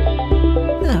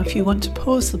 Now, if you want to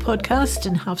pause the podcast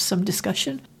and have some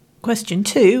discussion, question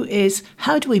 2 is,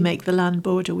 how do we make the land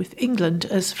border with England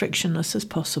as frictionless as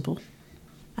possible?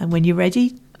 And when you're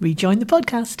ready, rejoin the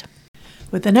podcast.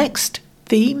 With the next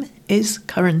theme is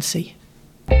currency.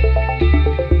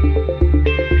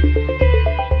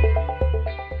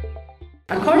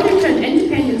 According to an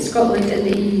independent Scotland in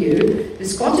the EU, the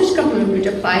Scottish Government would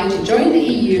apply to join the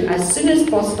EU as soon as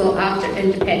possible after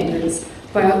independence,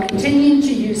 while continuing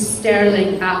to use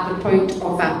sterling at the point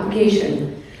of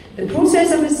application. The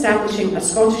process of establishing a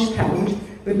Scottish pound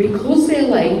would be closely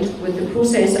aligned with the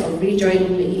process of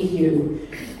rejoining the EU.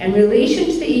 In relation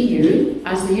to the EU,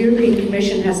 as the European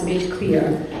Commission has made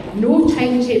clear, no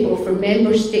timetable for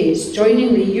member states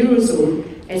joining the Eurozone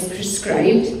is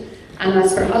prescribed, and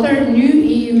as for other new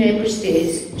EU member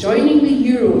states, joining the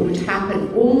Euro would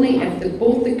happen only if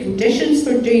both the conditions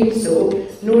for doing so,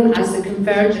 known as the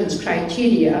convergence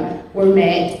criteria, were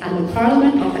met, and the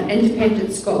Parliament of an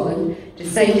independent Scotland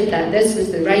decided that this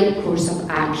was the right course of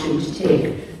action to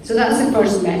take. So that's the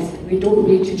first myth. We don't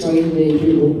need to join the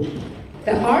Euro.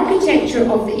 The architecture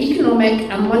of the Economic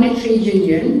and Monetary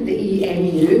Union, the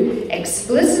EMU,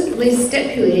 explicitly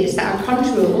stipulates that a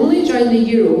country will only join the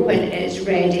Euro when it is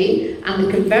ready, and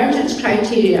the convergence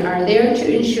criteria are there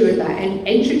to ensure that in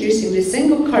introducing the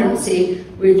single currency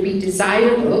would be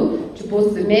desirable to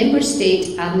both the member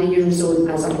state and the Eurozone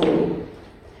as a whole.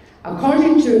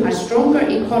 According to A Stronger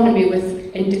Economy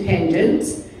with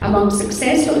Independence, among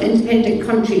successful independent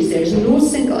countries there is no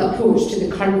single approach to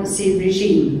the currency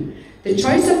regime. The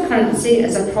choice of currency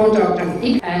is a product of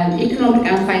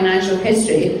economic and financial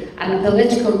history and a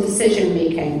political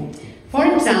decision-making.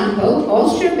 For example,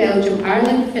 Austria, Belgium,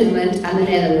 Ireland, Finland and the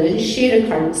Netherlands share a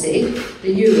currency,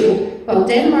 the euro, while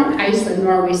Denmark, Iceland,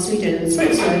 Norway, Sweden and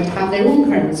Switzerland have their own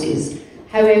currencies.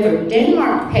 However,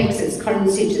 Denmark pegs its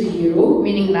currency to the euro,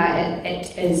 meaning that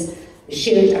it is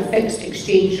shares a fixed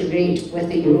exchange rate with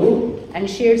the euro, and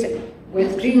shares it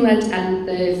with Greenland and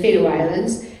the Faroe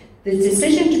Islands. The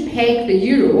decision to peg the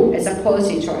euro is a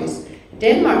policy choice.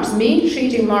 Denmark's main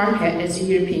trading market is the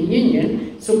European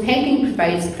Union, so pegging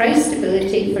provides price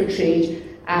stability for trade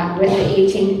with the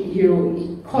 18 euro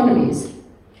economies.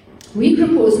 We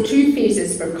propose 2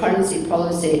 phases for currency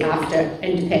policy after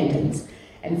independence.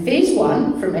 In phase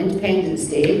 1, from Independence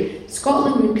Day,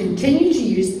 Scotland would continue to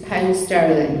use the pound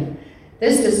sterling.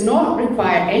 This does not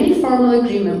require any formal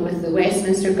agreement with the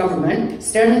Westminster Government.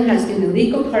 Sterling has been the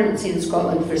legal currency in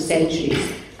Scotland for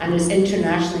centuries and is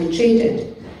internationally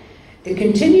traded. The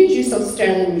continued use of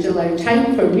sterling would allow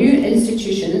time for new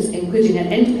institutions, including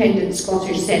an independent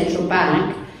Scottish central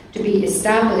bank, to be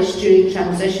established during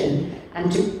transition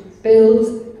and to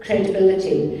build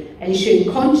credibility,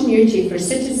 ensuring continuity for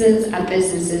citizens and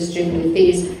businesses during the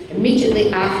phase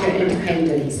immediately after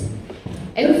independence.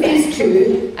 In phase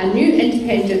 2, a new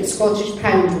independent Scottish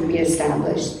pound would be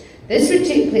established. This would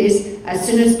take place as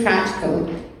soon as practical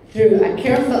through a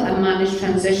careful and managed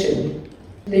transition.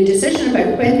 The decision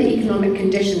about when the economic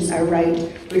conditions are right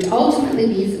would ultimately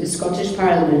be for the Scottish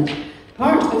Parliament.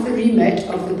 Part of the remit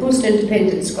of the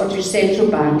post-independent Scottish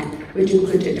Central Bank would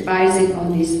include advising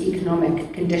on these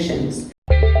economic conditions.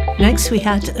 Next, we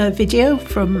had a video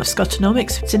from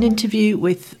Scotonomics. It's an interview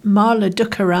with Marla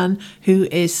Dukaran, who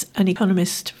is an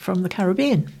economist from the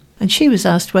Caribbean. And she was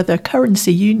asked whether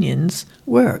currency unions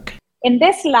work. In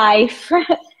this life,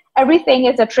 everything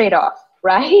is a trade-off,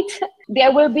 right?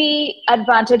 There will be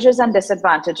advantages and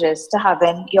disadvantages to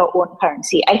having your own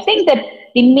currency. I think that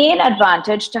the main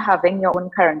advantage to having your own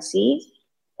currency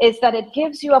is that it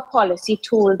gives you a policy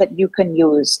tool that you can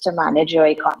use to manage your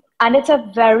economy. And it's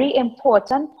a very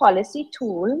important policy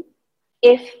tool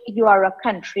if you are a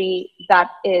country that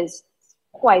is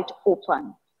quite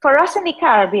open. For us in the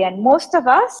Caribbean, most of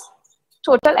us,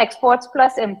 total exports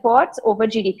plus imports over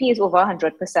GDP is over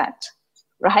 100%,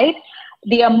 right?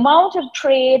 The amount of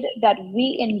trade that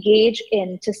we engage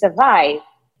in to survive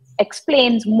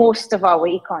explains most of our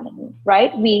economy,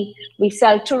 right? We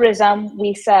sell tourism,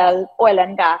 we sell oil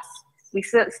and gas, we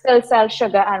still sell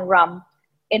sugar and rum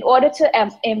in order to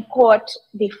import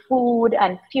the food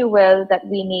and fuel that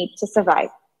we need to survive.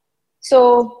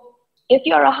 So if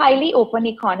you're a highly open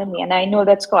economy, and I know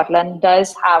that Scotland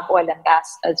does have oil and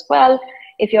gas as well,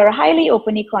 if you're a highly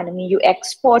open economy, you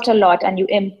export a lot and you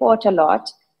import a lot,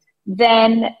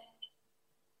 then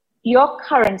your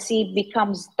currency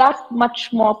becomes that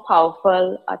much more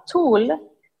powerful a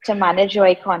tool to manage your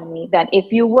economy than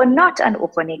if you were not an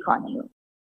open economy.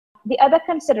 The other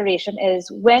consideration is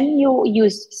when you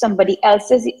use somebody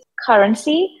else's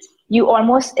currency, you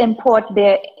almost import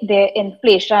their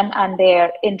inflation and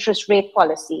their interest rate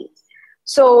policy.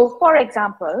 So, for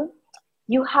example,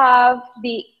 you have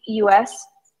the US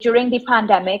during the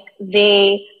pandemic,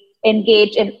 they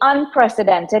engaged in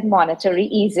unprecedented monetary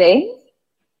easing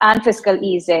and fiscal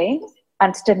easing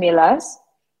and stimulus.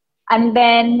 And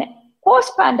then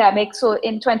post-pandemic, so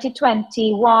in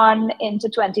 2021 into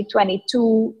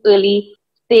 2022 early,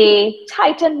 they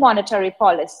tightened monetary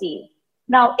policy.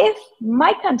 Now, if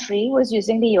my country was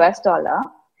using the US dollar,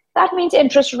 that means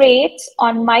interest rates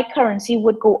on my currency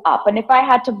would go up. And if I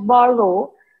had to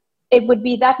borrow, it would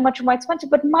be that much more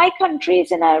expensive. But my country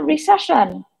is in a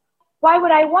recession. Why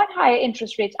would I want higher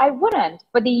interest rates? I wouldn't.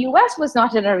 But the US was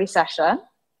not in a recession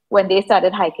when they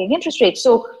started hiking interest rates.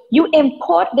 So you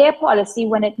import their policy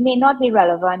when it may not be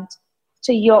relevant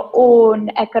to your own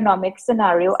economic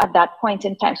scenario at that point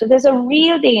in time. So there's a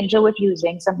real danger with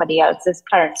using somebody else's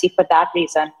currency for that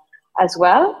reason as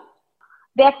well.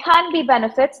 There can be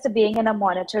benefits to being in a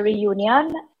monetary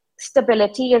union.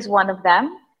 Stability is one of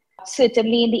them.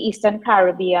 Certainly in the Eastern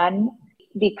Caribbean,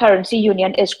 the currency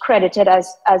union is credited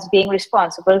as being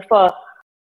responsible for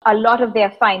a lot of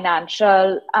their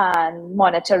financial and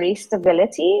monetary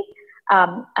stability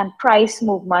and price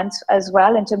movements as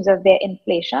well in terms of their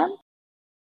inflation.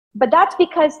 But that's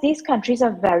because these countries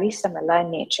are very similar in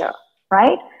nature,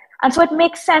 right? And so it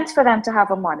makes sense for them to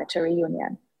have a monetary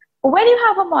union. But when you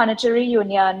have a monetary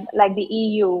union like the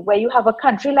EU, where you have a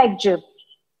country like Germany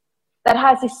that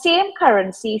has the same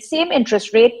currency, same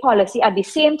interest rate policy at the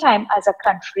same time as a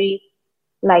country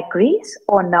like Greece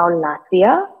or now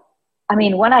Latvia, I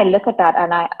mean, when I look at that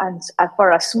and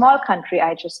for a small country,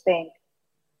 I just think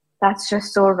that's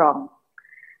just so wrong.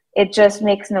 It just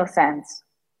makes no sense.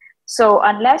 So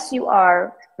unless you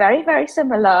are very, very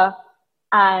similar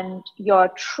and your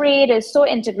trade is so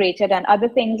integrated and other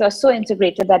things are so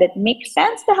integrated that it makes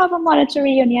sense to have a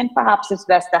monetary union, perhaps it's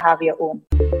best to have your own.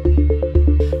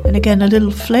 And again, a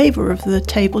little flavour of the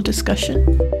table discussion.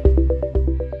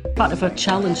 Part of our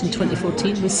challenge in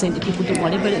 2014 was saying to people, don't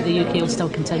worry about it, the UK will still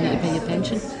continue to pay your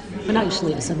pension. When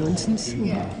actually it's a nonsense. I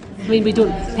mean,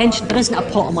 there isn't a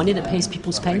pot of money that pays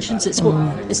people's pensions. It's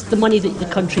the money that the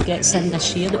country gets in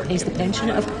this year that pays the pension.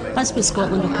 That's what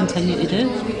Scotland will continue to do.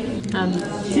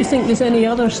 Do you think there's any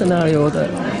other scenario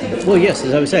that... Well, yes,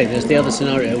 as I was saying, there's the other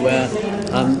scenario where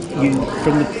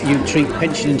you treat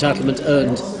pension entitlement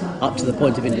earned up to the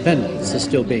point of independence as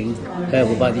still being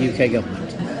payable by the UK government.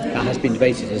 That has been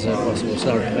debated as a possible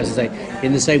scenario, as I say,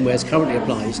 in the same way as currently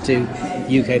applies to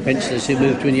UK pensioners who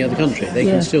move to any other country. They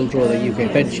can still draw their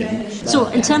UK pension. So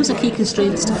in terms of key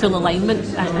constraints to full alignment,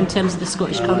 in terms of the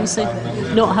Scottish currency,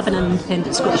 not having an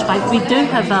independent Scottish bank, we do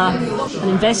have an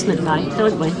investment bank,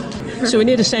 don't we? So we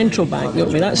need a central bank,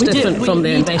 don't we? That's different from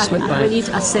the investment bank. We need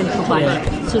a central bank.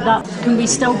 Yeah. So that can we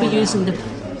still be using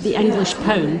the English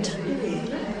pound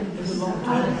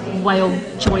while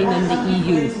joining the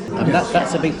EU? I mean,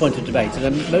 that's a big point of debate,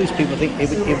 and most people think it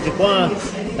would require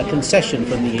a concession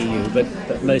from the EU, but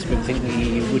most people think the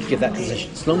EU would give that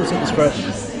concession as long as it was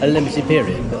for a limited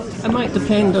period. It might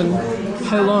depend on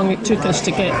how long it took us to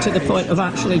get to the point of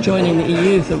actually joining the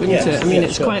EU, though, wouldn't it? I mean,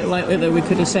 it's quite likely that we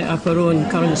could have set up our own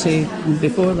currency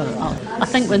before that. I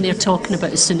think when they're talking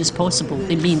about as soon as possible,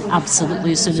 they mean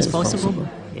absolutely as soon as possible.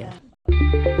 Yeah.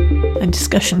 And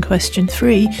discussion question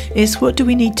 3 is, what do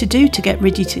we need to do to get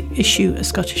ready to issue a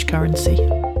Scottish currency?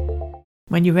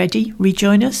 When you're ready,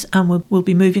 rejoin us and we'll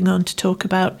be moving on to talk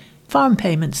about farm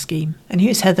payment scheme. And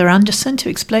here's Heather Anderson to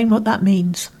explain what that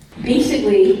means.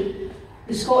 Basically,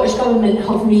 the Scottish Government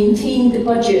have maintained the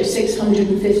budget of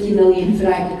 650 million for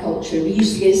agriculture. We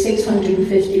used to get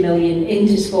 650 million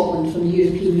into Scotland from the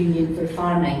European Union for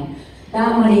farming.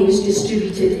 That money was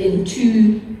distributed in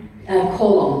 2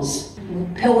 columns.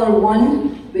 Pillar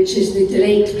 1, which is the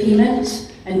direct payments,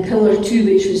 and Pillar 2,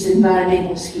 which was the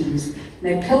environmental schemes.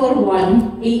 Now, Pillar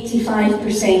 1,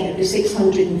 85% of the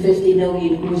 650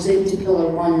 million goes into Pillar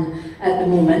 1 at the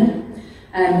moment.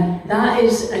 That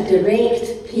is a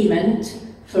direct payment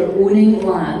for owning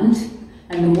land,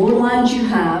 and the more land you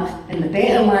have and the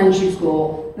better land you've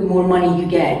got, the more money you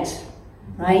get,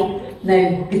 right?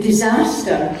 Now, the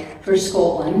disaster for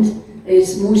Scotland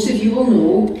is, most of you will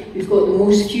know, we've got the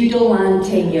most feudal land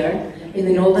tenure in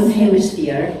the Northern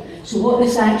Hemisphere. So what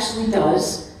this actually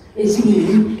does is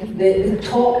mean that the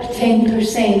top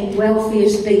 10%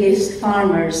 wealthiest, biggest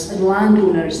farmers and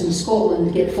landowners in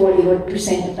Scotland get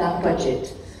 40% of that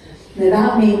budget. Now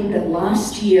that meant that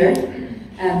last year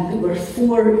there were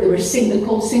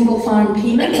called single farm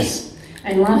payments,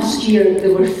 and last year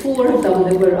there were 4 of them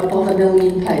that were above £1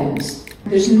 million.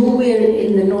 There's nowhere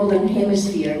in the Northern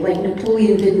Hemisphere, like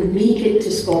Napoleon didn't make it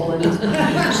to Scotland,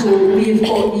 so we've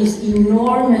got these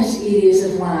enormous areas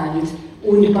of land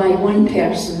owned by one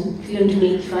person,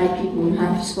 385 people in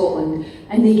half of Scotland,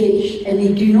 and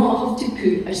they do not have to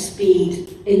put a spade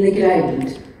in the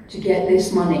ground to get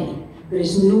this money. There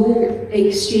is no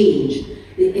exchange.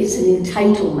 It's an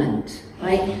entitlement,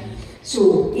 right?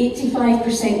 So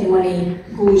 85% of the money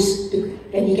goes,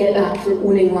 and you get that for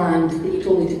owning land that you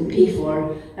probably didn't pay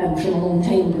for from a long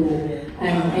time ago,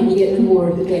 and you get the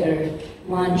more, the better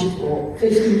land you've got.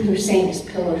 15% is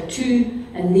Pillar 2,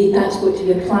 and that's got to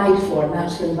be applied for, and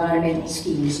that's for environmental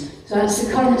schemes. So that's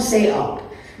the current setup.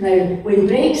 Now, when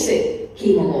Brexit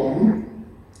came along,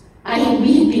 we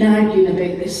had been arguing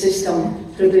about this system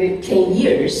for about 10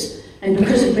 years, and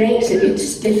because of Brexit,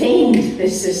 it's defamed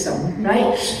this system,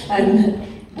 right?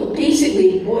 But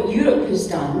basically, what Europe has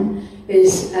done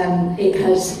is it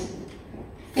has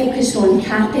focused on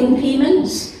capping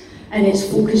payments, and it's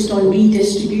focused on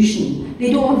redistribution.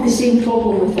 They don't have the same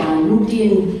problem with land. Nobody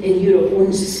in Europe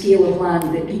owns the scale of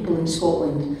land that people in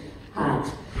Scotland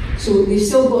have. So they've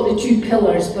still got the 2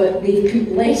 pillars, but they've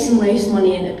put less and less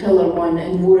money into Pillar 1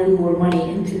 and more money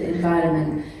into the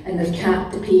environment, and they've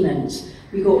capped the payments.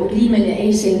 We got agreement at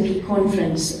SNP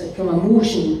conference from a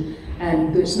motion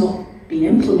that's not been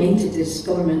implemented as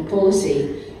government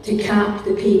policy to cap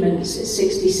the payments at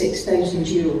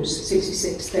 €66,000,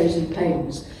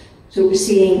 £66,000. So it was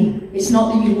saying, it's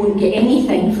not that you won't get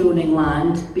anything for owning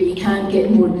land, but you can't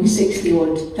get more than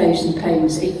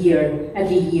 £60,000 a year,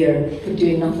 every year, for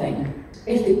doing nothing.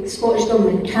 If the Scottish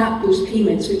Government capped those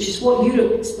payments, which is what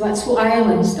that's what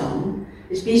Ireland's done,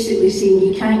 it's basically saying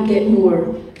you can't get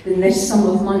more than this sum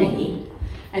of money,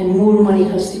 and more money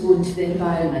has to go into the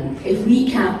environment. If we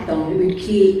cap them, it would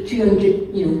create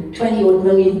 20 odd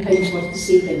million pounds worth of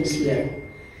savings here.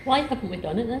 Why haven't we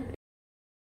done it then?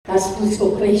 That's a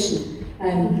political question,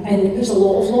 and there's a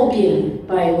lot of lobbying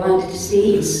by landed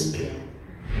estates,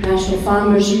 National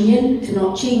Farmers Union, to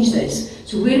not change this.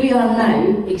 So where we are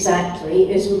now,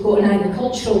 exactly, is we've got an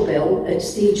agricultural bill at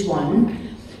stage 1.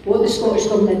 What the Scottish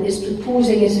Government is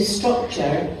proposing as a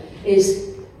structure is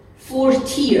 4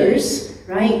 tiers,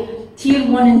 right? Tier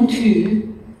 1 and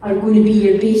 2 are going to be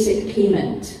your basic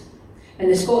payment.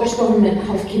 And the Scottish Government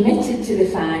have committed to the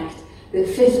fact that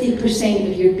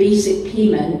 50% of your basic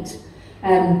payment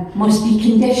must be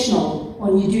conditional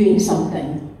on you doing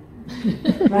something,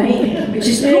 right? Which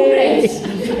is progress,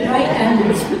 right?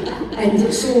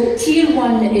 And so tier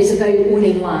 1 is about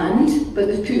owning land, but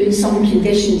they've put in some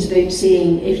conditions about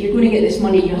saying if you're going to get this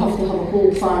money, you have to have a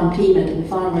whole farm payment, and the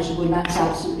farmers are going, that's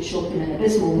absolutely shocking and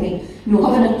abysmal. Having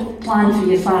a plan for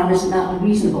your farm isn't that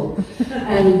unreasonable.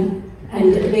 And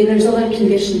then there's other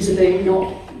conditions about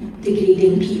not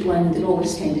degrading peatland and all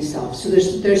this kind of stuff. So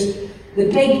there's the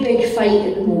big fight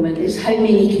at the moment is how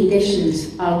many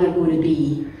conditions are there going to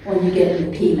be on you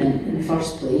getting the payment in the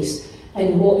first place,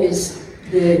 and what is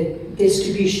the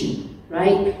distribution,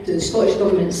 right? So the Scottish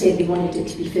Government said they wanted it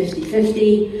to be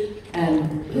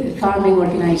 50-50, the farming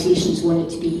organisations want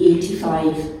it to be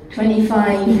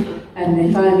 85-25, and the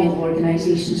environmental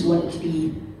organisations want it to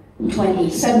be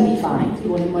 2075, they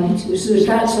want the money to go. So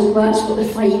that's what the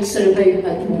fights are about at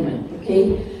the moment,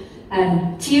 okay?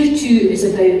 Tier 2 is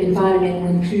about environmental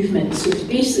improvement. So it's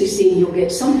basically saying you'll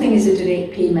get something as a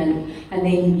direct payment and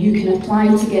then you can apply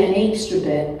to get an extra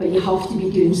bit, but you have to be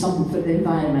doing something for the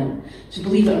environment. So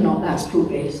believe it or not, that's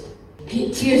progress.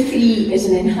 Tier 3 is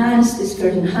for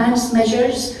enhanced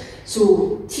measures.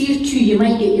 So Tier 2, you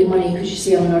might get your money because you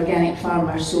say I'm an organic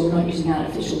farmer, so I'm not using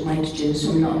artificial nitrogen,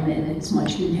 so I'm not emitting as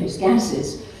much greenhouse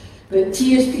gases. But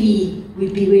Tier 3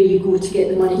 would be where you go to get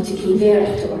the money to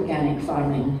convert to organic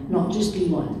farming, not just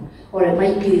B1. Or it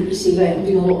might be that you say, right, I'm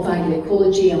doing a lot of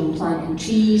agroecology, I'm planting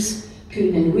trees,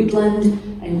 putting in woodland,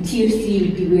 and Tier 3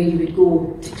 would be where you would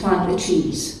go to plant the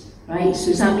trees, right?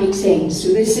 So does that make sense?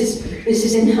 So this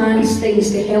is enhanced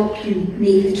things to help you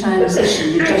make the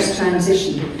transition, the just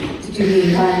transition, to do the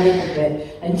environmental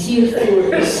bit. And Tier 4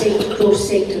 is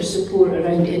cross-sector support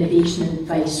around innovation and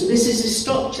advice. So this is a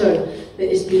structure that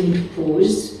is being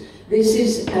proposed. This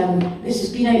has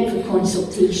been out for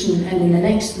consultation, and in the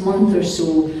next month or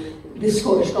so, the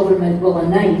Scottish Government will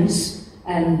announce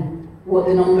what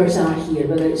the numbers are here,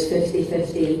 whether it's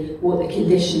 50-50, what the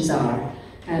conditions are.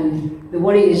 The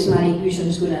worry is Mary Bouchon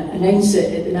is going to announce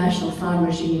it at the National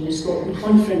Farmers Union of Scotland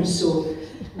conference, so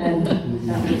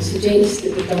that would suggest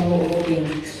that we've done a lot of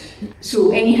lobbying.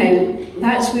 So anyhow,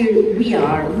 that's where we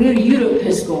are. Where Europe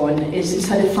has gone is it's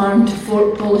had a farm to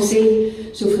fork policy.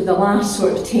 So for the last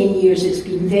sort of 10 years, it's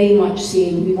been very much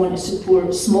saying we want to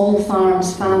support small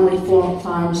farms, family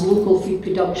farms, local food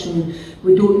production.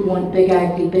 We don't want big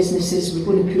agri-businesses. We're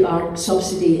going to put our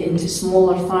subsidy into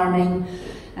smaller farming.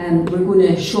 We're going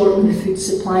to shorten the food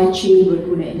supply chain. We're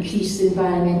going to increase the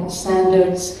environmental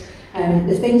standards.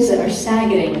 The things that are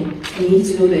staggering, and you need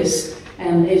to know this,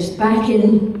 is back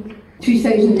in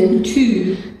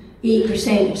 2002,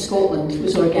 8% of Scotland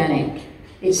was organic.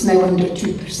 It's now under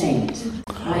 2%.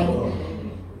 Right?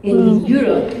 In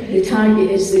Europe, the target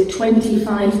is that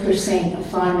 25% of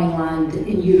farming land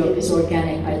in Europe is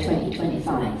organic by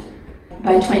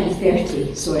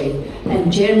 2030, sorry.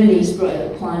 And Germany's brought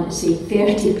out a plan to say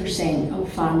 30% of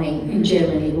farming in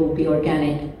Germany will be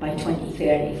organic by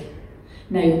 2030.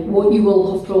 Now, what you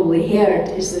will have probably heard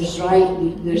is there's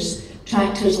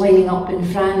tractors lining up in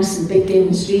France and big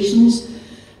demonstrations.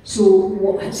 So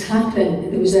what has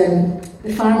happened, there was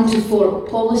the farm to fork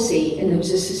policy, and there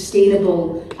was a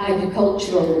sustainable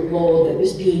agricultural law that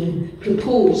was being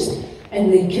proposed,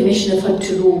 and the Commission have had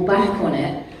to roll back on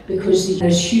it because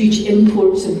there's huge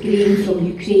imports of grain from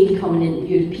Ukraine coming into the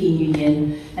European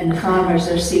Union, and the farmers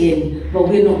are saying, well,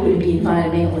 we're not going to be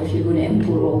environmental if you're going to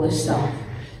import all this stuff.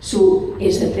 So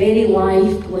it's a very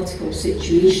live political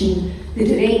situation. The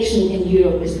direction in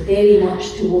Europe is very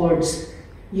much towards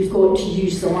you've got to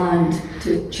use the land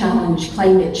to challenge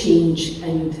climate change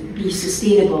and be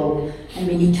sustainable, and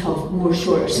we need to have more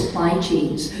shorter supply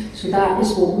chains. So that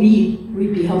is what we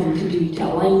would be having to do to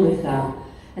align with that.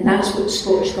 And that's what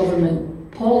Scottish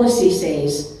Government policy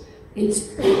says.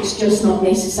 It's just not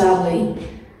necessarily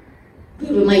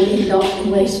where we might end up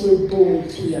unless we're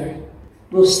bold here.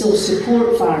 We'll still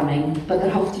support farming, but there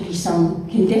have to be some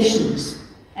conditions,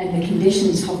 and the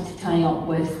conditions have to tie up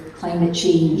with climate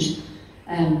change,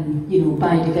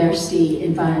 biodiversity,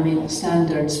 environmental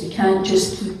standards. We can't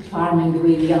just keep farming the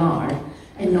way we are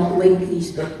and not link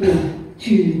these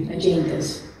two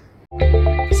agendas.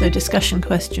 So discussion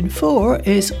question 4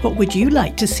 is, what would you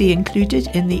like to see included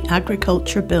in the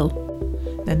Agriculture Bill?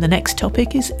 Then the next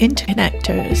topic is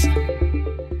interconnectors.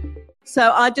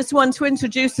 So I just want to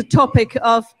introduce the topic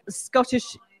of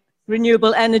Scottish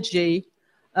renewable energy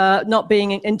not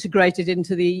being integrated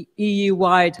into the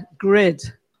EU-wide grid.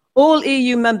 All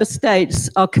EU member states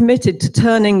are committed to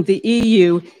turning the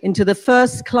EU into the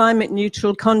first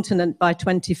climate-neutral continent by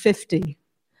 2050.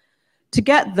 To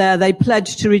get there, they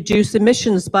pledged to reduce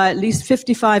emissions by at least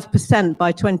 55%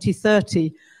 by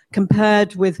 2030,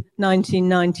 compared with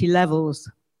 1990 levels.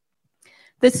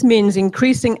 This means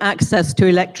increasing access to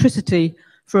electricity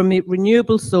from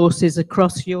renewable sources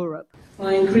across Europe,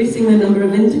 by increasing the number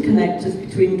of interconnectors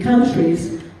between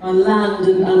countries on land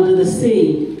and under the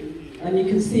sea. And you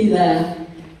can see there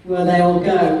where they all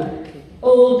go,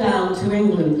 all down to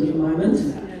England at the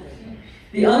moment.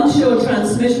 The onshore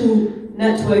transmission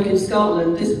network in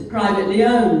Scotland is privately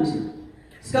owned.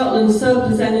 Scotland's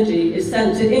surplus energy is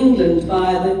sent to England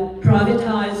via the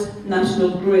privatised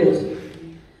national grid.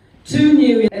 2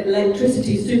 new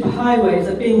electricity superhighways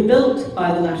are being built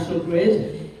by the national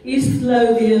grid, East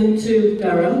Lothian to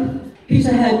Durham,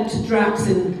 Peterhead to Drax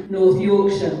in North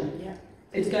Yorkshire.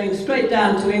 It's going straight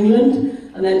down to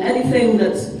England, and then anything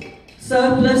that's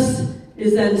surplus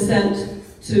is then sent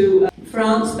to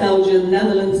France, Belgium,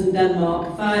 Netherlands and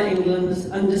Denmark via England's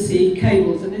undersea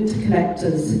cables and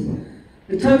interconnectors.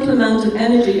 The total amount of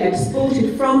energy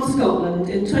exported from Scotland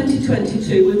in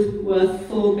 2022 was worth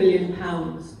 £4 billion.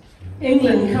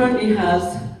 England currently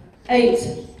has 8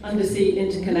 undersea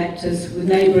interconnectors with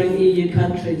neighbouring EU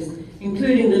countries,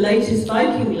 including the latest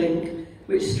Viking Link,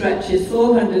 which stretches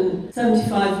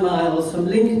 475 miles from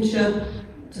Lincolnshire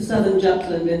to southern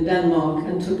Jutland in Denmark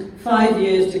and took 5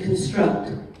 years to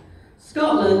construct.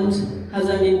 Scotland has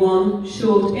only one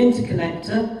short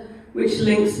interconnector, which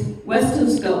links Western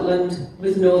Scotland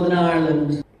with Northern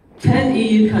Ireland. 10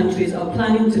 EU countries are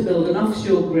planning to build an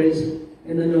offshore grid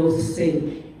in the North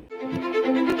Sea.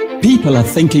 People are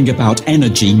thinking about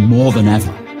energy more than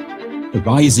ever. The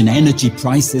rise in energy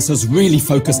prices has really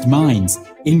focused minds,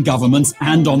 in governments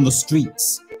and on the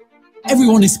streets.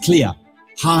 Everyone is clear.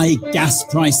 High gas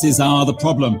prices are the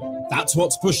problem. That's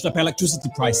what's pushed up electricity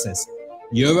prices.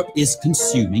 Europe is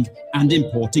consuming and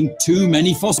importing too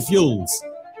many fossil fuels.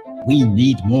 We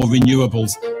need more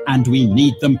renewables, and we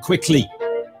need them quickly.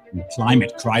 The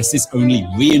climate crisis only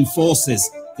reinforces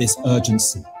this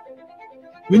urgency.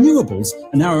 Renewables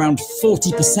are now around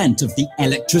 40% of the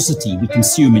electricity we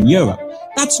consume in Europe.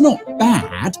 That's not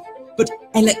bad, but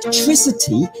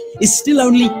electricity is still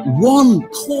only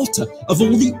 1/4 of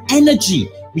all the energy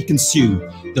we consume.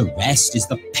 The rest is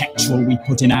the petrol we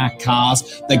put in our cars,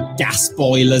 the gas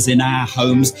boilers in our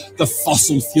homes, the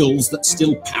fossil fuels that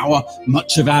still power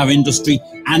much of our industry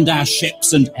and our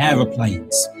ships and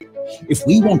aeroplanes. If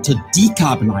we want to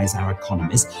decarbonise our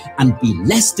economies and be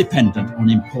less dependent on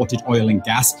imported oil and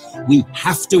gas, we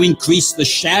have to increase the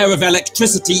share of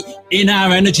electricity in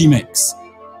our energy mix.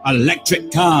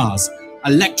 Electric cars,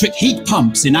 electric heat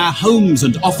pumps in our homes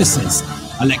and offices,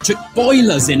 electric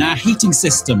boilers in our heating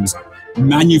systems,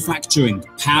 manufacturing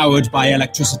powered by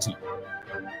electricity.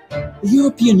 The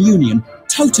European Union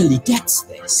totally gets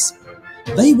this.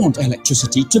 They want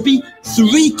electricity to be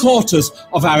 3/4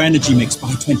 of our energy mix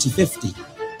by 2050.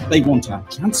 They want our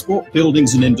transport,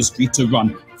 buildings and industry to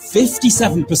run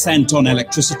 57% on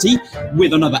electricity,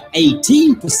 with another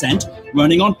 18%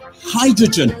 running on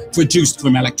hydrogen produced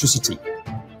from electricity.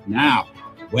 Now,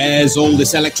 where's all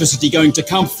this electricity going to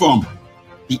come from?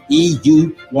 The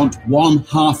EU want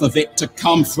 1/2 of it to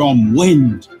come from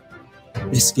wind.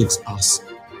 This gives us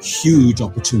huge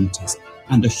opportunities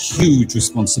and a huge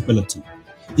responsibility.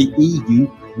 The EU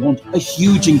want a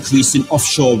huge increase in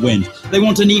offshore wind. They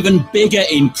want an even bigger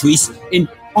increase in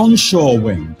onshore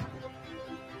wind.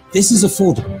 This is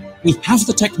affordable. We have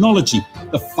the technology.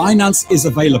 The finance is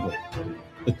available.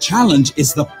 The challenge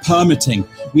is the permitting.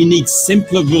 We need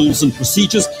simpler rules and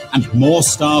procedures and more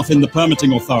staff in the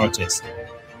permitting authorities.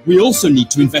 We also need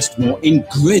to invest more in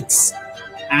grids.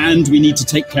 And we need to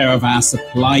take care of our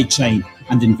supply chain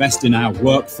and invest in our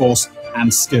workforce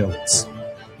and skills.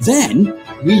 Then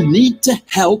we need to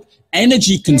help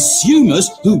energy consumers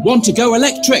who want to go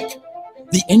electric.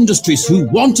 The industries who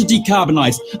want to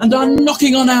decarbonise and are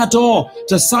knocking on our door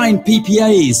to sign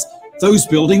PPAs. Those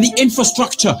building the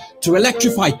infrastructure to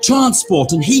electrify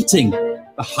transport and heating.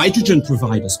 The hydrogen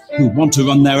providers who want to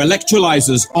run their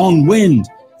electrolyzers on wind.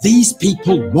 These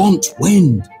people want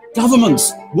wind.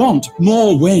 Governments want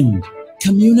more wind.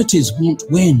 Communities want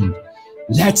wind.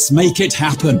 Let's make it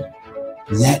happen.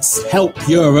 Let's help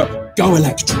Europe go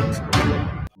electric.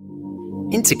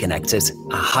 Interconnectors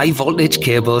are high-voltage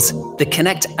cables that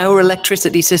connect our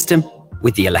electricity system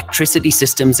with the electricity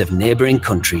systems of neighbouring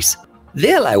countries.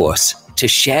 They allow us to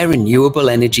share renewable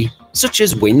energy, such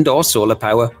as wind or solar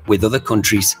power, with other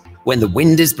countries. When the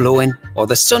wind is blowing or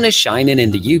the sun is shining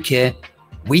in the UK,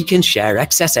 we can share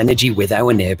excess energy with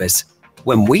our neighbours.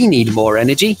 When we need more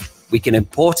energy, we can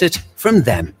import it from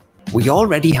them. We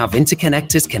already have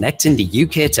interconnectors connecting the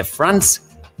UK to France,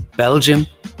 Belgium,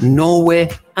 Norway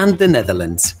and the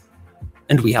Netherlands.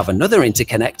 And we have another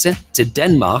interconnector to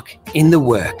Denmark in the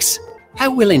works. How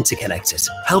will interconnectors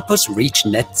help us reach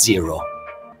net zero?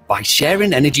 By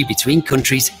sharing energy between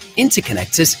countries,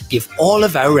 interconnectors give all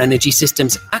of our energy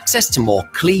systems access to more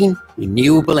clean,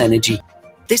 renewable energy.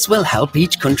 This will help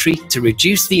each country to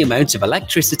reduce the amount of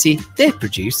electricity they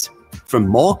produce from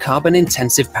more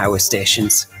carbon-intensive power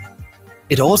stations.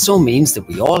 It also means that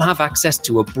we all have access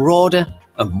to a broader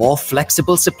and more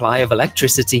flexible supply of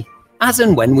electricity as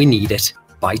and when we need it.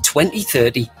 By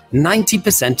 2030,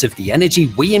 90% of the energy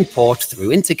we import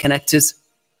through interconnectors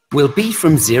will be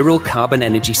from zero carbon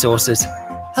energy sources,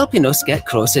 helping us get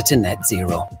closer to net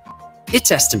zero.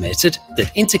 It's estimated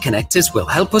that interconnectors will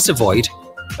help us avoid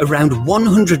around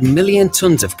 100 million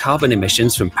tonnes of carbon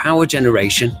emissions from power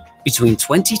generation between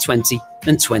 2020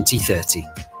 and 2030.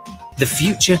 The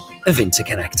future of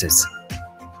interconnectors.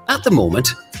 At the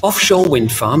moment, offshore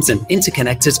wind farms and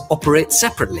interconnectors operate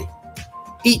separately.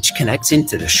 Each connects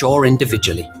into the shore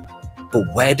individually, but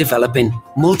we're developing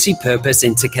multi-purpose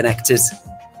interconnectors.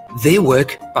 They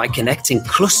work by connecting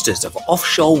clusters of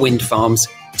offshore wind farms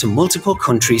to multiple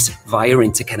countries via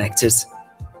interconnectors.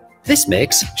 This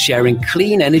makes sharing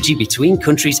clean energy between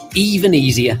countries even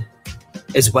easier,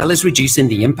 as well as reducing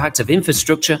the impact of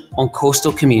infrastructure on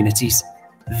coastal communities.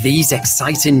 These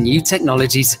exciting new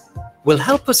technologies will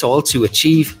help us all to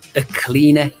achieve a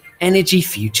cleaner energy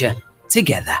future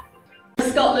together.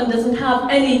 Scotland doesn't have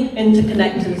any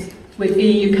interconnectors with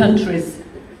EU countries,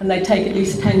 and they take at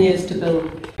least 10 years to build.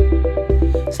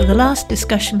 So the last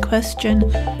discussion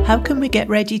question, how can we get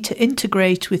ready to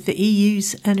integrate with the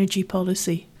EU's energy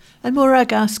policy? And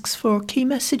Morag asks for key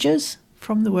messages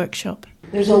from the workshop.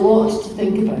 There's a lot to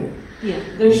think about. Yeah,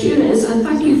 there sure is, and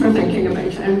thank you for thinking about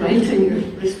it and writing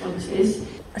your responses.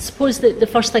 I suppose that the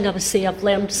first thing I would say, I've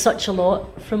learned such a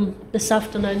lot from this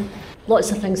afternoon.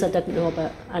 Lots of things I didn't know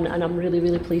about, and I'm really,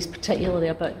 really pleased, particularly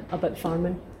about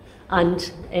farming and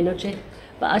energy.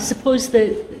 But I suppose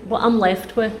that what I'm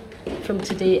left with from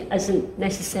today isn't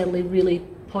necessarily really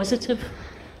positive.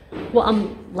 What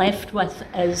I'm left with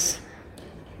is,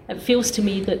 it feels to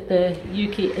me that the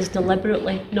UK is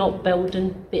deliberately not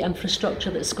building the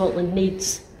infrastructure that Scotland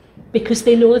needs because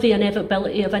they know the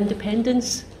inevitability of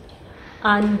independence.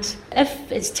 And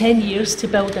if it's 10 years to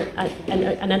build an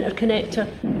interconnector,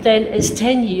 then it's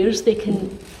 10 years they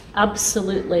can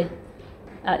absolutely,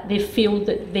 they feel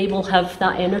that they will have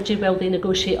that energy while they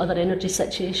negotiate other energy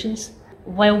situations,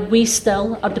 while we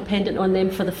still are dependent on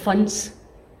them for the funds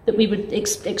that we would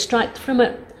extract from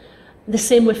it. The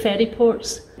same with ferry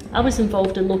ports. I was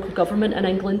involved in local government in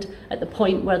England at the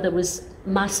point where there was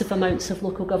massive amounts of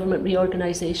local government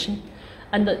reorganisation.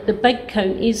 And the big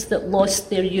counties that lost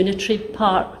their unitary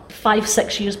part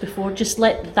 5-6 years before just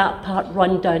let that part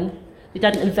run down. They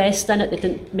didn't invest in it, they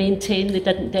didn't maintain, they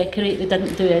didn't decorate, they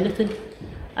didn't do anything.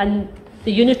 And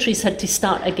the unitaries had to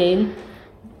start again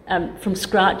from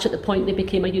scratch at the point they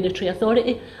became a unitary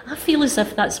authority. I feel as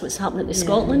if that's what's happening to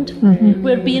Scotland. Mm-hmm.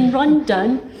 We're being run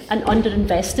down and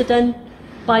underinvested in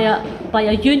by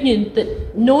a union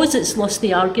that knows it's lost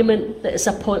the argument, that it's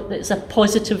a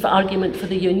positive argument for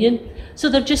the union. So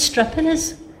they're just stripping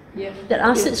us. Yeah. They're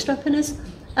asset stripping us.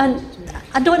 And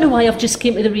I don't know why I've just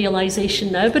came to the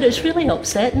realisation now, but it's really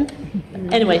upsetting.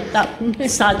 Anyway, that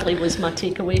sadly was my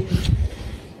takeaway.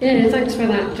 Yeah, thanks for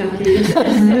that, Jackie.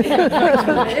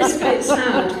 It is quite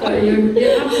sad, but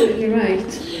you're absolutely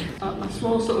right. A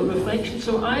small sort of reflection.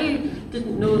 So I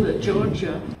didn't know that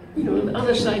Georgia, the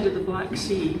other side of the Black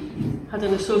Sea, had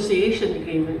an association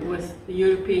agreement with the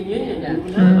European Union.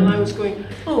 Yeah. And I was going,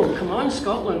 oh, come on,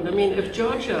 Scotland. I mean, if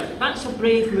Georgia, that's a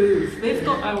brave move. They've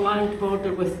got a land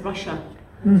border with Russia.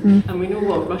 Mm-hmm. And we know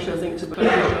what Russia thinks about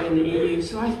joining the EU.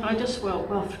 So I just felt,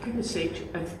 well, for goodness sake,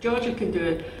 if Georgia can do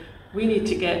it, we need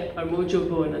to get our mojo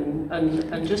going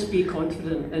and just be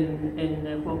confident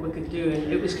in what we can do.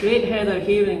 And it was great, Heather,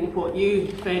 hearing what you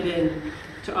fed in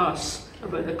to us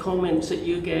about the comments that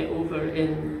you get over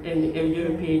in the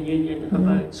European Union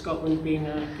about Scotland being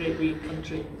a great wee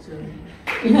country. So.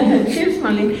 Cheers,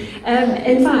 Molly.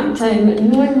 In fact,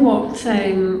 knowing what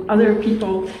other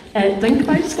people think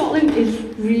about Scotland is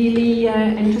really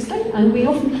interesting, and we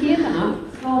often hear that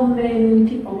from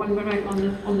people when we're out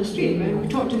on the street. When we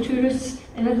talk to tourists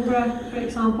in Edinburgh, for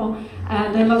example,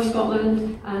 they love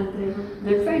Scotland and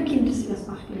they're very keen to see us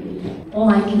back in the EU. All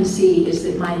I can say is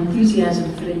that my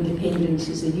enthusiasm for independence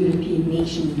as a European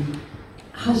nation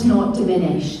has not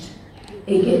diminished.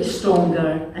 It gets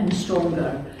stronger and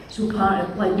stronger. So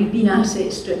we've been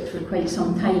asset stripped for quite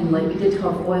some time. Like we did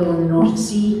have oil in the North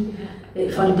Sea.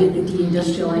 It funded the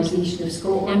deindustrialisation of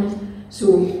Scotland.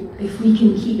 So if we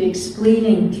can keep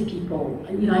explaining to people,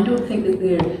 I don't think that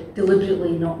they're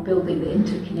deliberately not building the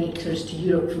interconnectors to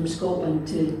Europe from Scotland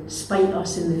to spite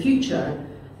us in the future.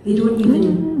 They don't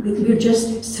even, we're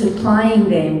just supplying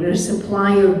them, we're a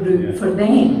supplier route for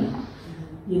them.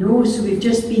 So we've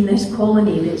just been this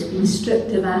colony that's been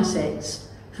stripped of assets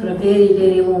for a very,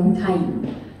 very long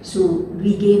time. So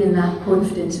regaining that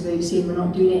confidence about saying we're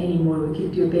not doing it anymore, we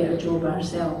could do a better job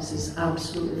ourselves is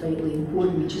absolutely vitally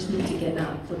important. We just need to get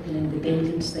that flipping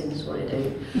independence thing sorted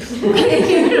out.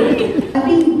 Okay. I've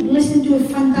been listening to a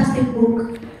fantastic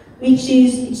book, which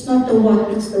is It's Not the What,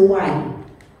 It's the Why.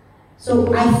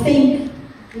 So I think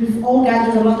we've all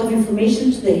gathered a lot of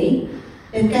information today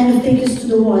that kind of take us to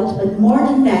the what, but more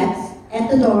than that,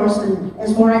 at the doors, and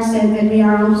as Morag said, when we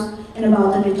are out and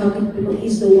about and we're talking to people,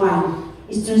 is the why.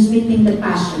 Is transmitting the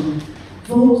passion.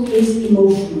 Vote is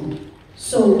emotional.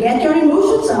 So get your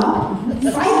emotions up,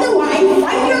 fight the why,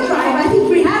 fight your tribe. I think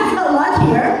we have a lot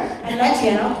here, and let's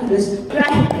get on to this.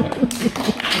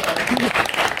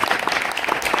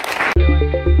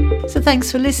 So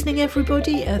thanks for listening,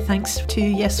 everybody. Thanks to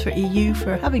Yes for EU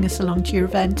for having us along to your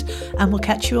event, and we'll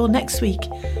catch you all next week.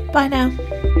 Bye now.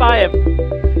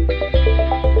 Bye.